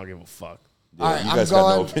 I don't give a fuck. Yeah, All right, you I'm guys got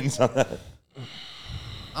no going- opinions on that.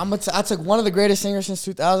 I took one of the greatest singers since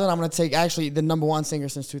 2000. I'm gonna take actually the number one singer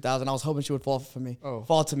since 2000. I was hoping she would fall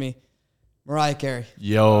to me. Mariah Carey.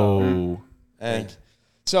 Yo. And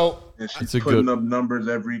So, And she's That's a putting good- up numbers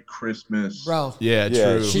every Christmas. bro, Yeah,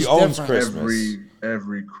 yeah, true. she She's owns different. Christmas.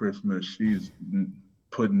 Every Christmas she's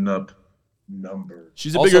putting up numbers.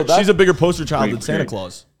 She's a Also, bigger bigger poster child Great than Santa pick.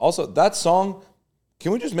 Claus. Also, that song,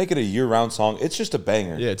 can we just make it a year-round song? It's just a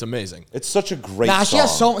banger. Yeah, it's amazing. It's such a great nah, song. she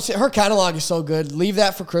has so much. Her catalog is so good. Leave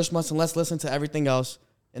that for Christmas and let's listen to everything else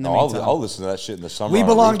in the meantime. I'll listen to that shit in the summer. We on a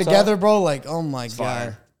belong rooftop. together, bro. Like, oh my god.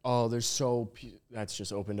 Fire. Oh, that's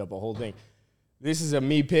just opened up a whole thing. This is a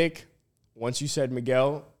me pick. Once you said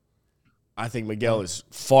Miguel, I think Miguel is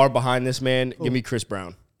far behind this man. Give me Chris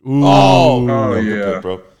Brown. Oh, Oh, good yeah. pick,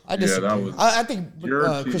 bro. I disagree. that was- I think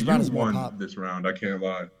Chris Brown you is more won pop. this round. I can't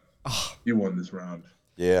lie. You won this round.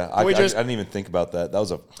 Yeah, we I just- didn't even think about that. That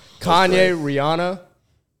was Kanye, great. Rihanna,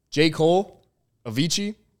 J. Cole,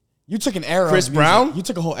 Avicii. You took an era. Chris of music. Brown? You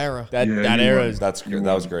took a whole era. That Yeah, that you era won. is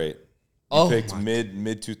That was great. You Oh picked my-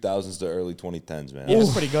 mid 2000s to early 2010s, man. Yeah,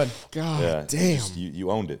 it's pretty good. God Yeah, damn. you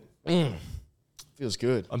owned it. Feels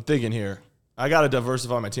good. I'm thinking here. I got to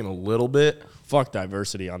diversify my team a little bit, Fuck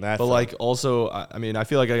diversity on that. but front. like also, I mean, I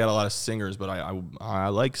feel like I got a lot of singers, but I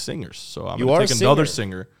like singers, so I'm You gonna are a take another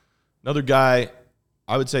singer. singer, another guy.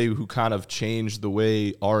 I would say who kind of changed the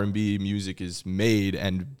way R&B music is made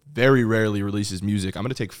and very rarely releases music. I'm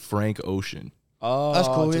gonna take Frank Ocean. oh, That's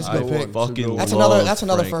cool. It's a good I pick. fucking That's love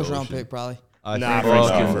another Frank first round Ocean. pick, probably. I Nah, fucking Frank's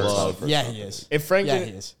No, good it's first. not the first Yeah, one. he is. If Frank Yeah, did-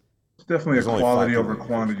 he is. It's definitely There's a only quality 5 over people.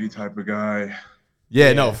 quantity type of guy.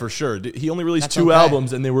 Yeah, no, for sure. He only released That's 2 okay.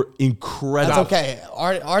 albums, and they were incredible. That's okay.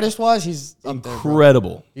 Artist wise, he's up there, bro.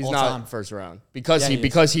 Incredible. he's all not time. first round because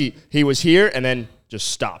Yeah, he was here and then just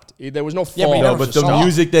stopped. There was no fall. Yeah, but he No, never but just the stopped.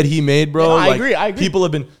 music that he made, bro. Yeah, I like, agree, I agree. People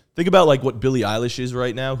have been think about like what Billie Eilish is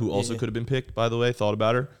right now, who also could have been picked. By the way, thought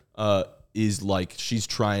about her. Is like she's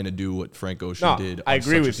trying to do what Frank Ocean No, did. I on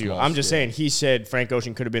agree such a with you. small I'm just scale. saying he said Frank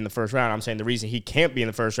Ocean could have been the first round. I'm saying the reason he can't be in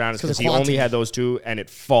the first round is 'Cause because of he only quantity. had those 2 and it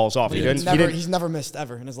falls off. He He's didn't. he's never missed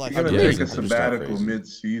ever in his life. You're gonna Yeah, take he's a a superstar sabbatical crazy.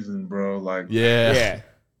 mid-season, bro. Like, Yeah. Yeah.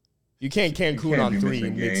 You can't you Cancun can't on be 3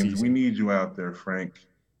 missing games. mid-season. We need you out there, Frank.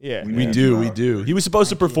 Yeah. We We need do, you we out do. there. He was supposed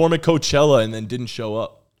to perform at Coachella and then didn't show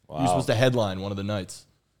up. He was Wow. supposed to headline one of the nights.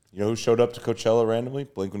 You know who showed up to Coachella randomly?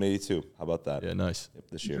 Blink-182. How about that? Yeah, nice. Yep,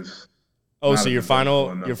 this year. Just Oh, not so a your professional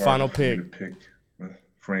final enough your final artist for me pick. to pick.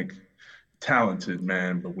 Frank, talented,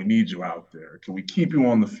 man, but we need you out there. Can we keep you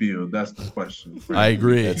on the field? That's the question. I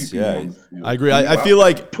agree. Keep you on the field. I agree. Can you I out feel there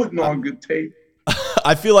like putting on good tape.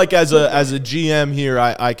 I feel like as a GM here,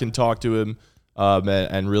 I can talk to him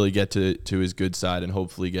and really get to his good side and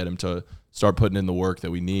hopefully get him to start putting in the work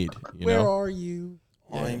that we need. Where are you?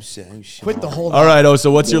 I'm saying shit. Quit the whole. All right,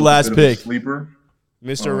 so what's your last Bit of a pick? Sleeper.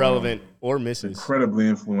 Mr. Irrelevant or Mrs. Incredibly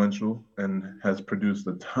influential and has produced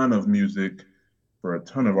a ton of music for a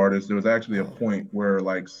ton of artists. There was actually a point where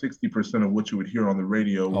like 60% of what you would hear on the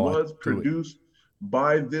radio was produced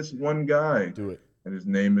by this one guy. Do it. And his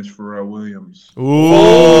name is Pharrell Williams.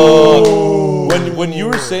 Ooh. When you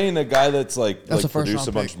were saying a guy that's a first produced round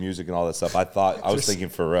a bunch pick. of music and all that stuff, I was thinking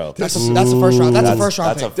Pharrell. That's a first round. That's a first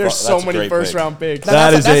round pick. There's so many first round picks.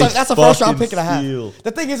 That's a first round fucking pick and a half. steal.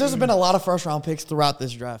 The thing is, there's been a lot of first round picks throughout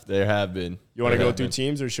this draft. There have been. You want to go through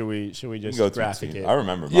teams or should we just Go to graphic team. it? I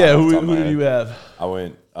remember. Mine Yeah, off the who top of my do head. you have? I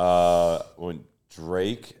went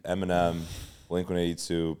Drake, Eminem,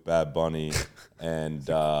 Blink-182, Bad Bunny, and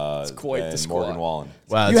quite the and squad. Morgan Wallen.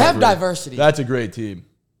 Wow, You that's a have great- diversity. That's a great team.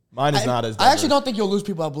 Mine is not as diverse. I actually don't think you'll lose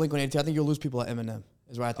people at Blink-182. I think you'll lose people at Eminem.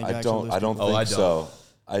 Is where I think. I don't Oh, I think don't. so.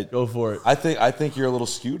 Go for it. I think you're a little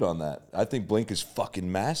skewed on that. I think Blink is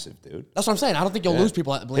fucking massive, dude. That's what I'm saying. I don't think you'll lose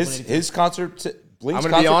people at Blink-182. His concert, Blink's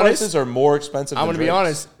I'm gonna be concert honest. prices are more expensive. I'm than going to be Drake's.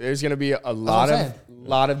 honest. There's going to be a what lot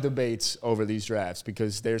I'm of debates over these drafts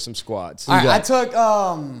because there's some squads. All right, I took.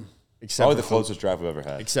 Except Probably for the closest draft we've ever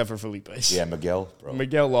had. Except for Felipe's. Yeah, Miguel, bro.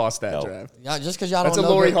 Miguel lost that No. draft. Yeah, just because y'all That's don't a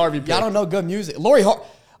know. Lori good- Harvey Y'all pick. don't know good music. Lori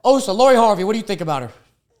Harvey. What do you think about her?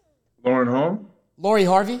 Lauren Home? Lori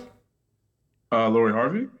Harvey. Lori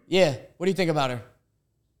Harvey? Yeah. What do you think about her?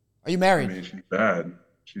 Are you I married? mean, she's bad.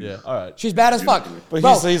 She's, Yeah, all right. She's bad as fuck. But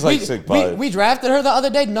Bro, he's like sick bud. we drafted her the other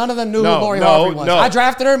day. None of them knew No, who Lori no, Harvey was. no. I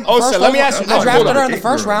drafted her. Oh, so let me ask you- I no, drafted hold her on. in the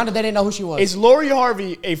first round, and they didn't know who she was. Is Lori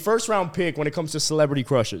Harvey a first round pick when it comes to celebrity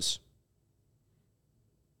crushes?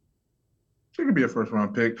 She could be a first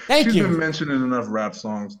round pick. Thank She's you. been mentioned in enough rap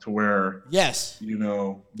songs to where, Yes. you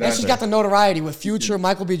know, And that's she's got the notoriety with Future,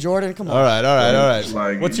 Michael B. Jordan. Come on. All right.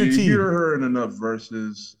 like What's your you team? hear her in enough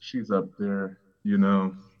verses, she's up there. You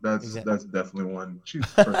know, that's definitely one. She's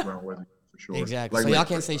first round worthy for sure. Exactly. Like, so y'all like,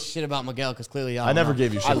 can't say shit about Miguel because clearly y'all I don't never know.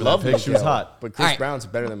 gave you shit I for love that pick. She was Miguel, hot. But Chris All right. Brown's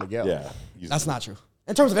better than Miguel. Yeah. That's not true.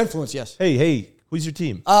 In terms of influence, yes. Hey, who's your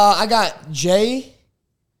team? I got Jay.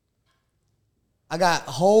 I got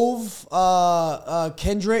Hove,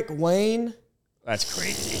 Kendrick, Wayne. That's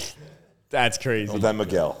crazy. That's crazy. And then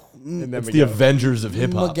Miguel. And then It's the Avengers of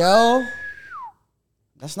hip hop. Miguel.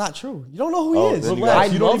 That's not true. You don't know who he is. then you I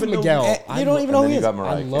got- You don't love even know- Miguel. And you don't even know And who then he you is. got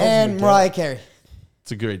Mariah. I Carey. love And Miguel. Mariah Carey.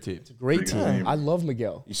 It's a great team. Great Big team. name. I love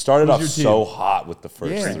Miguel. You started off Who's your so team? hot with the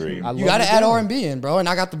first Yeah. three. I love You got to Miguel. add R&B in, bro. And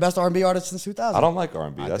I got the best R&B artist since 2000. I don't like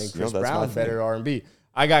R&B. I That's think you know, Chris that's Brown my better thing. R&B.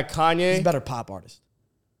 I got Kanye. He's a better pop artist.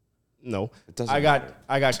 No. doesn't I got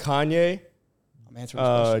Kanye, I'm answering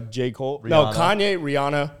this question. J. Cole. Rihanna. No, Kanye,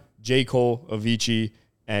 Rihanna, J. Cole, Avicii,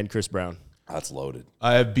 and Chris Brown. That's loaded.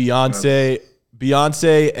 I have Beyonce,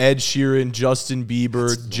 Ed Sheeran, Justin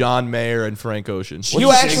Bieber, John Mayer, and Frank Ocean.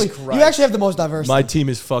 You actually have the most diversity. My team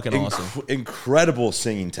is fucking awesome. Incredible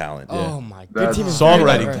singing talent. Oh my god. That's- Your team is very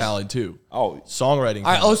Songwriting diverse. talent too. Oh, Songwriting.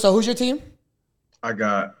 All right, talent. so who's your team? I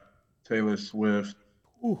got Taylor Swift,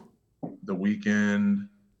 The Weeknd.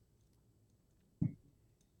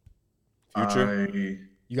 Future?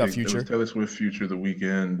 You got It Future? was Taylor Swift, Future, The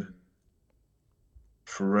Weeknd,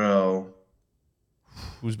 Pharrell.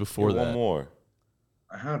 Who's before that? one more.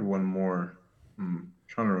 I had one more.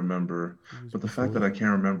 Trying to remember, but the fact that I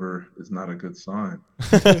can't remember is not a good sign.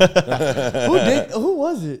 Who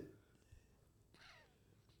was it?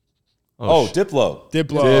 Oh, Diplo.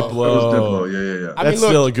 Diplo. It was Diplo. Yeah. I That's mean, look,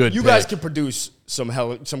 still a good You guys pick. can produce some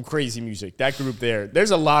crazy music. That group there.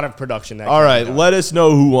 There's a lot of production. That All can be right, done. let us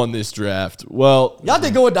know who won this draft. Well, Y'all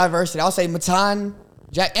did good with diversity. I'll say Matan,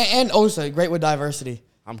 Jack, and Osa, great with diversity.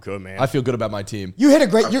 I'm good, man. I feel good about my team. You hit a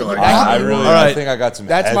great. feel like I really, All right. I think I got some.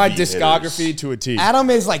 That's my heavy discography hitters. to a T.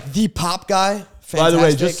 Adam is like the pop guy. By the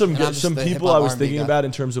way, Fantastic, just and I'm some the people hip-hop I was R&B thinking guy. about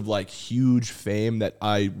in terms of like huge fame that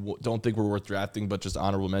don't think were worth drafting, but just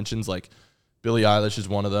honorable mentions. Like Billie Eilish is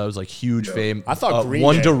one of those. Like huge fame. I thought Green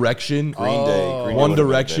One Day. Direction. Green Day. Green Day One would've been a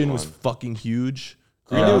Direction big was one. fucking huge.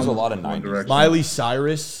 Green Day was a lot of One 90s. Direction. Miley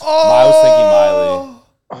Cyrus. I was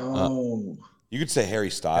thinking Miley. Oh, You could say Harry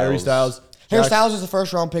Styles. Harry Styles. Harry Jack- Styles is a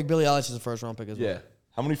first round pick. Billie Eilish is a first round pick as well. Yeah.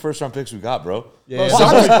 How many first round picks we got, bro? Yeah.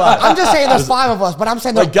 Well, I'm just saying there's 5 of us, but I'm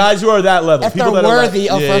saying Like guys who are that level. if people they're that are worthy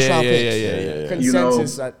of yeah, first yeah, round yeah, picks. Yeah. you know,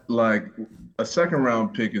 Consensus. like a second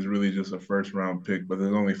round pick is really just a first round pick, but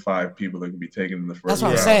there's only 5 people that can be taken in the first That's what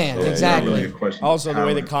round. I'm saying. So it's not Exactly. really a question of Also, the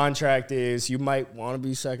way the talent. contract is, you might want to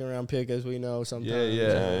be second round pick, as we know sometimes.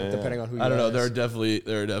 Yeah. Depending on who you I don't know. ask. There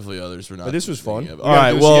are definitely others for not. But this was fun. thinking of. We All gotta right.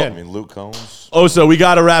 do this Well, I again. mean, Luke Combs. so we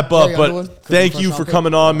got to wrap up, Yeah, but good one. thank First you round for pick.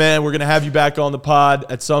 coming on, man. We're gonna have you back on the pod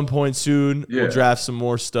at some point soon. Yeah. We'll draft some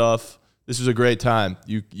more stuff. This was a great time.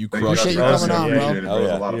 You Thank you crushed Appreciate it. you coming on, bro. Appreciate it, Oh, It was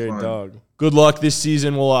yeah. a lot You're of a fun. dog. Good luck this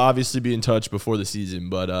season. We'll obviously be in touch before the season,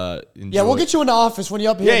 but enjoy. Yeah, we'll get you in the office when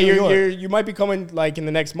you're up here. Yeah, in New York. you might be coming like in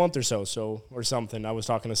the next month or so or something. I was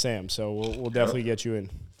talking to Sam, so we'll definitely get you in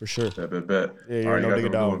for sure. Bet. Yeah, you're All right, no you guys big have a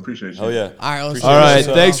good dog. one. Appreciate you. Oh, yeah. All right, let's All right.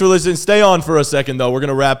 So- Thanks for listening. Stay on for a second, though. We're going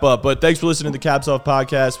to wrap up. But thanks for listening to the Caps Off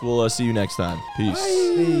podcast. We'll see you next time.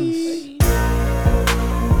 Peace.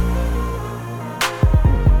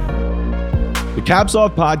 The Caps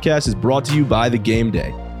Off podcast is brought to you by The Game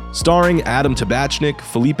Day, starring Adam Tabachnik,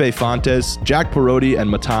 Felipe Fontes, Jack Perotti, and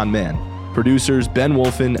Matan Man. Producers Ben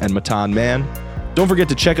Wolfen and Matan Man. Don't forget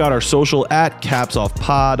to check out our social at Caps Off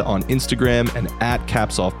Pod on Instagram and at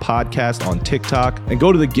Caps Off Podcast on TikTok. And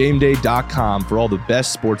go to thegameday.com for all the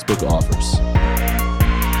best sportsbook offers.